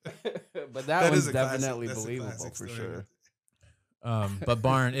 But That that is one's a classic- definitely that's a believable classic for story. sure. But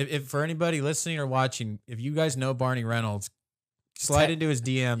Barn, if for anybody listening or watching, if you guys know Barney Reynolds, slide into his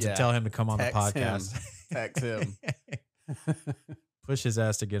DMs Yeah. and tell him to come on the Text him. podcast. Text him. Push his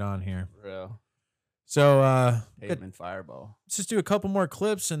ass to get on here. For real. So Pavement Fireball. let's just do a couple more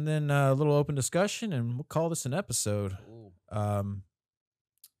clips and then a little open discussion, and we'll call this an episode.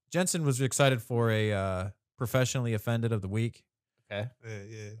 Jensen was excited for a professionally offended of the week. Okay.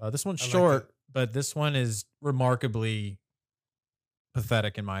 Yeah. This one's I like short, it. but this one is remarkably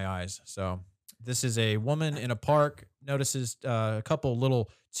pathetic in my eyes. So this is a woman in a park notices a couple little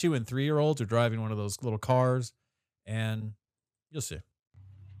 2- and 3-year-olds are driving one of those little cars, and you'll see.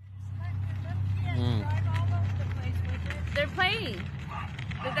 They're playing.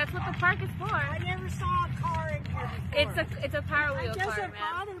 That's what the park is for. I never saw a car in here before. It's a Power Wheel car, man.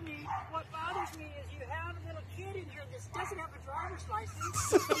 Bother me. What bothers me is you have a little kid in here that doesn't have a driver's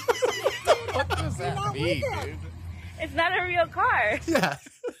license. What does that mean, dude? It's not a real car. Yeah.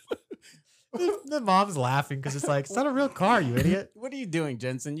 The mom's laughing because it's like, it's not a real car, you idiot. What are you doing,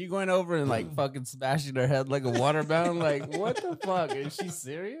 Jensen? You going over and like fucking smashing her head like a watermelon? Like, what the fuck? Is she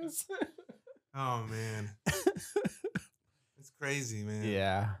serious? Oh man, it's crazy, man.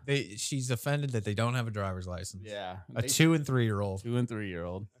 Yeah. She's offended that they don't have a driver's license. Yeah. A 2- and 3-year-old. 2- and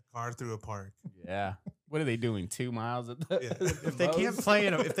 3-year-old. A car through a park. Yeah. What are they doing? 2 miles at the If they can't play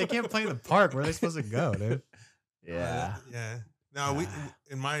in the park, where are they supposed to go, dude? Yeah. Yeah. Now we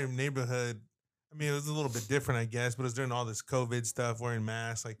in my neighborhood, I mean, it was a little bit different, I guess, but it was during all this COVID stuff, wearing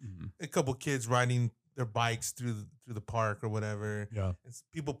masks. Like a couple kids riding their bikes through the park or whatever. Yeah. And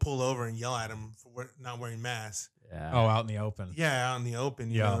people pull over and yell at them for not wearing masks. Yeah. Oh, out in the open. Yeah, out in the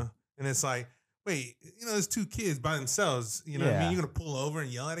open. You know, and it's like, wait, there's 2 kids by themselves. You know what I mean? You're gonna pull over and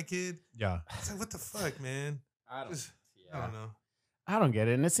yell at a kid? Yeah. It's like, what the fuck, man? I don't know. I don't get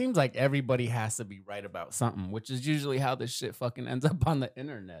it. And it seems like everybody has to be right about something, which is usually how this shit fucking ends up on the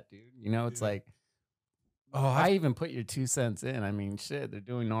internet, dude. You know, it's like, I even put your 2 cents in. I mean, shit, they're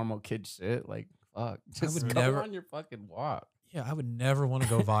doing normal kid shit. Like, fuck. Just go on your fucking walk. Yeah, I would never want to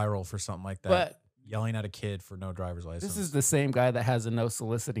go viral for something like that. But yelling at a kid for no driver's license. this is the same guy that has a no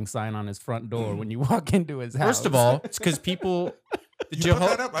soliciting sign on his front door when you walk into his house. First of all, it's because people. You put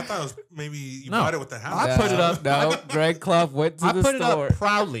that up? I thought it was maybe you bought it with the house. I put it up. No, Greg Clough went to the I put it store. up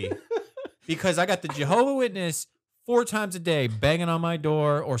proudly because I got the Jehovah's Witness 4 times a day banging on my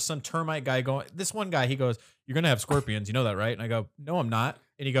door, or some termite guy going. This one guy, he goes, "You're gonna have scorpions, you know that, right?" And I go, "No, I'm not."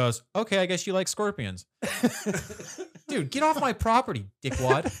 And he goes, "Okay, I guess you like scorpions." Dude, get off my property,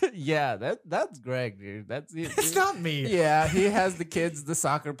 dickwad. Yeah, that's Greg, dude. That's it. It's not me. Yeah, he has the kids, the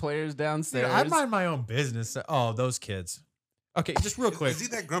soccer players downstairs. Dude, I mind my own business. Oh, those kids. Okay, just real quick. Is he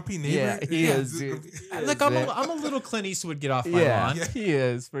that grumpy neighbor? Yeah, he is, dude. Look, I'm a little Clint Eastwood. Get off my lawn. Yeah, he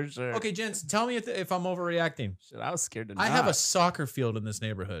is for sure. Okay, gents, tell me if I'm overreacting. Shit, I was scared to. I have a soccer field in this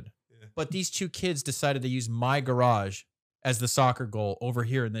neighborhood, but these 2 kids decided to use my garage as the soccer goal over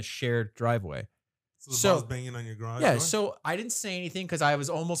here in this shared driveway. So the ball's banging on your garage Yeah, door? so I didn't say anything because I was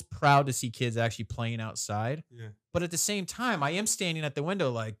almost proud to see kids actually playing outside. Yeah. But at the same time, I am standing at the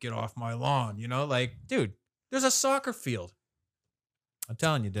window like, get off my lawn, you know? Like, dude, there's a soccer field. I'm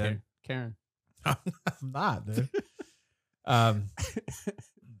telling you, dude. Karen. I'm not, dude. How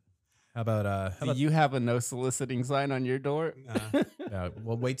about Do you have a no soliciting sign on your door? Nah. Yeah,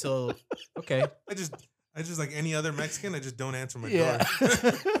 well, wait till. Okay. I just like any other Mexican. I just don't answer my Yeah.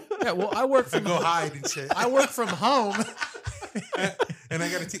 door. Yeah. Well, I work from. I go hide and shit. I work from home. And I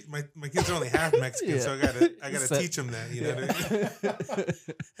gotta teach my kids are only half Mexican, so I gotta teach them that. You know,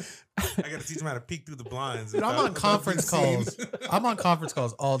 I gotta teach them how to peek through the blinds. Dude, I'm on conference calls. I'm on conference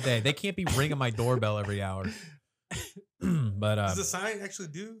calls all day. They can't be ringing my doorbell every hour. But does the sign actually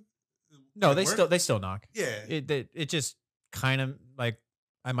do? No, work? they still knock. Yeah. It just kind of like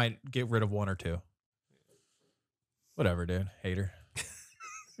I might get rid of 1 or 2. Whatever, dude. Hater.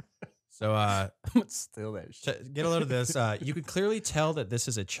 So still that shit. Get a load of this. You can clearly tell that this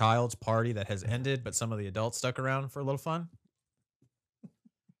is a child's party that has ended, but some of the adults stuck around for a little fun.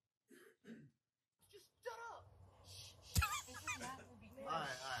 All right,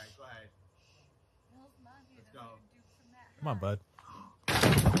 go ahead. Let's go. Come on, bud.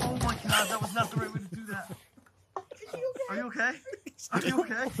 Oh my God, that was not the right way to do that. Are you okay? Are you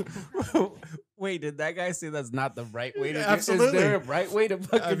okay? Wait, did that guy say that's not the right way to do it? Absolutely. Is there a right way to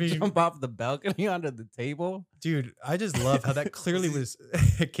fucking jump off the balcony onto the table? Dude, I just love how that clearly was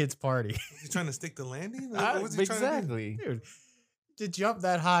a kid's party. Was he trying to stick the landing? What was he trying to do? Exactly. Dude, to jump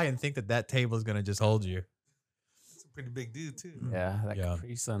that high and think that table is going to just hold you. It's a pretty big dude too. Yeah, that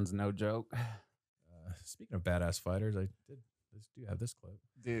Capri Sun's no joke. Speaking of badass fighters, I do have this clip.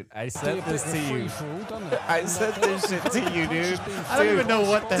 Dude, I sent this to you. I sent this shit to you, dude. I don't even know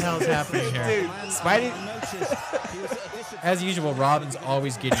what the hell's happening here. Dude, Spidey. As usual, Robin's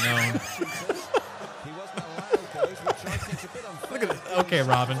always getting known. Look at this. Okay,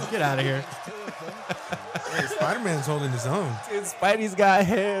 Robin, get out of here. Hey, Spider-Man's holding his own. Dude, Spidey's got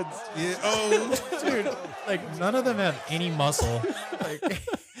hands. Yeah. Oh, Dude, like none of them have any muscle. Like,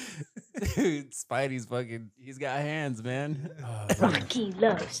 dude, Spidey's fucking. He's got hands, man. Rocky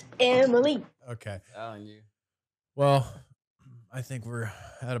loves Emily. okay. Telling you. Well, I think we're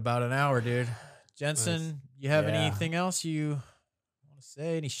at about an hour, dude. Jensen, Nice. you have Yeah. anything else you want to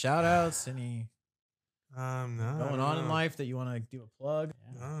say? Any shout outs? Any no. I going don't on in know. life that you want to do a plug?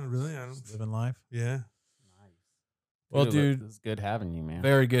 No, really. I don't. Just living life. Yeah. Well, dude, it's good having you, man.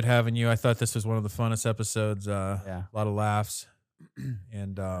 very good having you. I thought this was one of the funnest episodes. Yeah. A lot of laughs.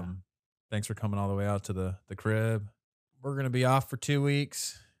 And thanks for coming all the way out to the crib. We're going to be off for 2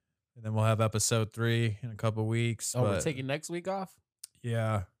 weeks. And then we'll have episode 3 in a couple weeks. Oh, we're but taking next week off?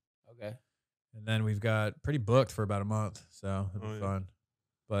 yeah. Okay. And then we've got pretty booked for about a month. So it'll be yeah. fun.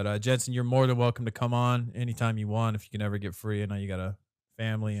 But Jensen, you're more than welcome to come on anytime you want if you can ever get free. I know you got a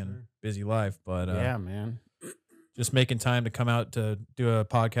family and busy life, but yeah, man. just making time to come out to do a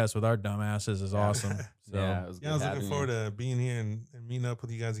podcast with our dumbasses is awesome. So Yeah, it was Yeah, I good was having looking you. forward to being here and meeting up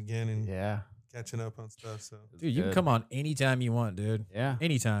with you guys again and Yeah. catching up on stuff. So dude, you can come on anytime you want, dude. Yeah.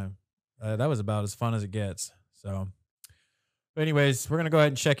 Anytime. That was about as fun as it gets. So, but anyways, we're going to go ahead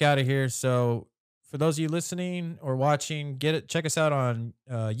and check out of here. So for those of you listening or watching, check us out on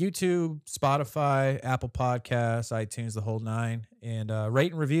YouTube, Spotify, Apple Podcasts, iTunes, the whole 9, and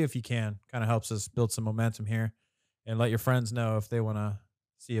rate and review if you can. Kind of helps us build some momentum here, and let your friends know if they want to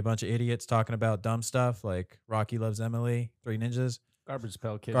see a bunch of idiots talking about dumb stuff like Rocky Loves Emily, 3 Ninjas, Garbage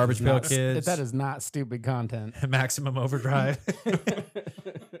Pail Kids. Garbage is Pail not- Kids. That is not stupid content. Maximum Overdrive,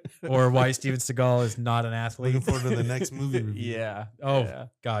 or why Steven Seagal is not an athlete. looking forward to the next movie review. Yeah. Oh, yeah.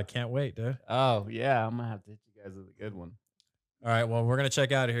 God, can't wait, dude. Oh, yeah. I'm going to have to hit you guys with a good one. All right, well, we're going to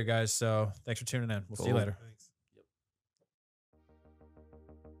check out of here, guys. So thanks for tuning in. We'll see you Cool. later. Thanks.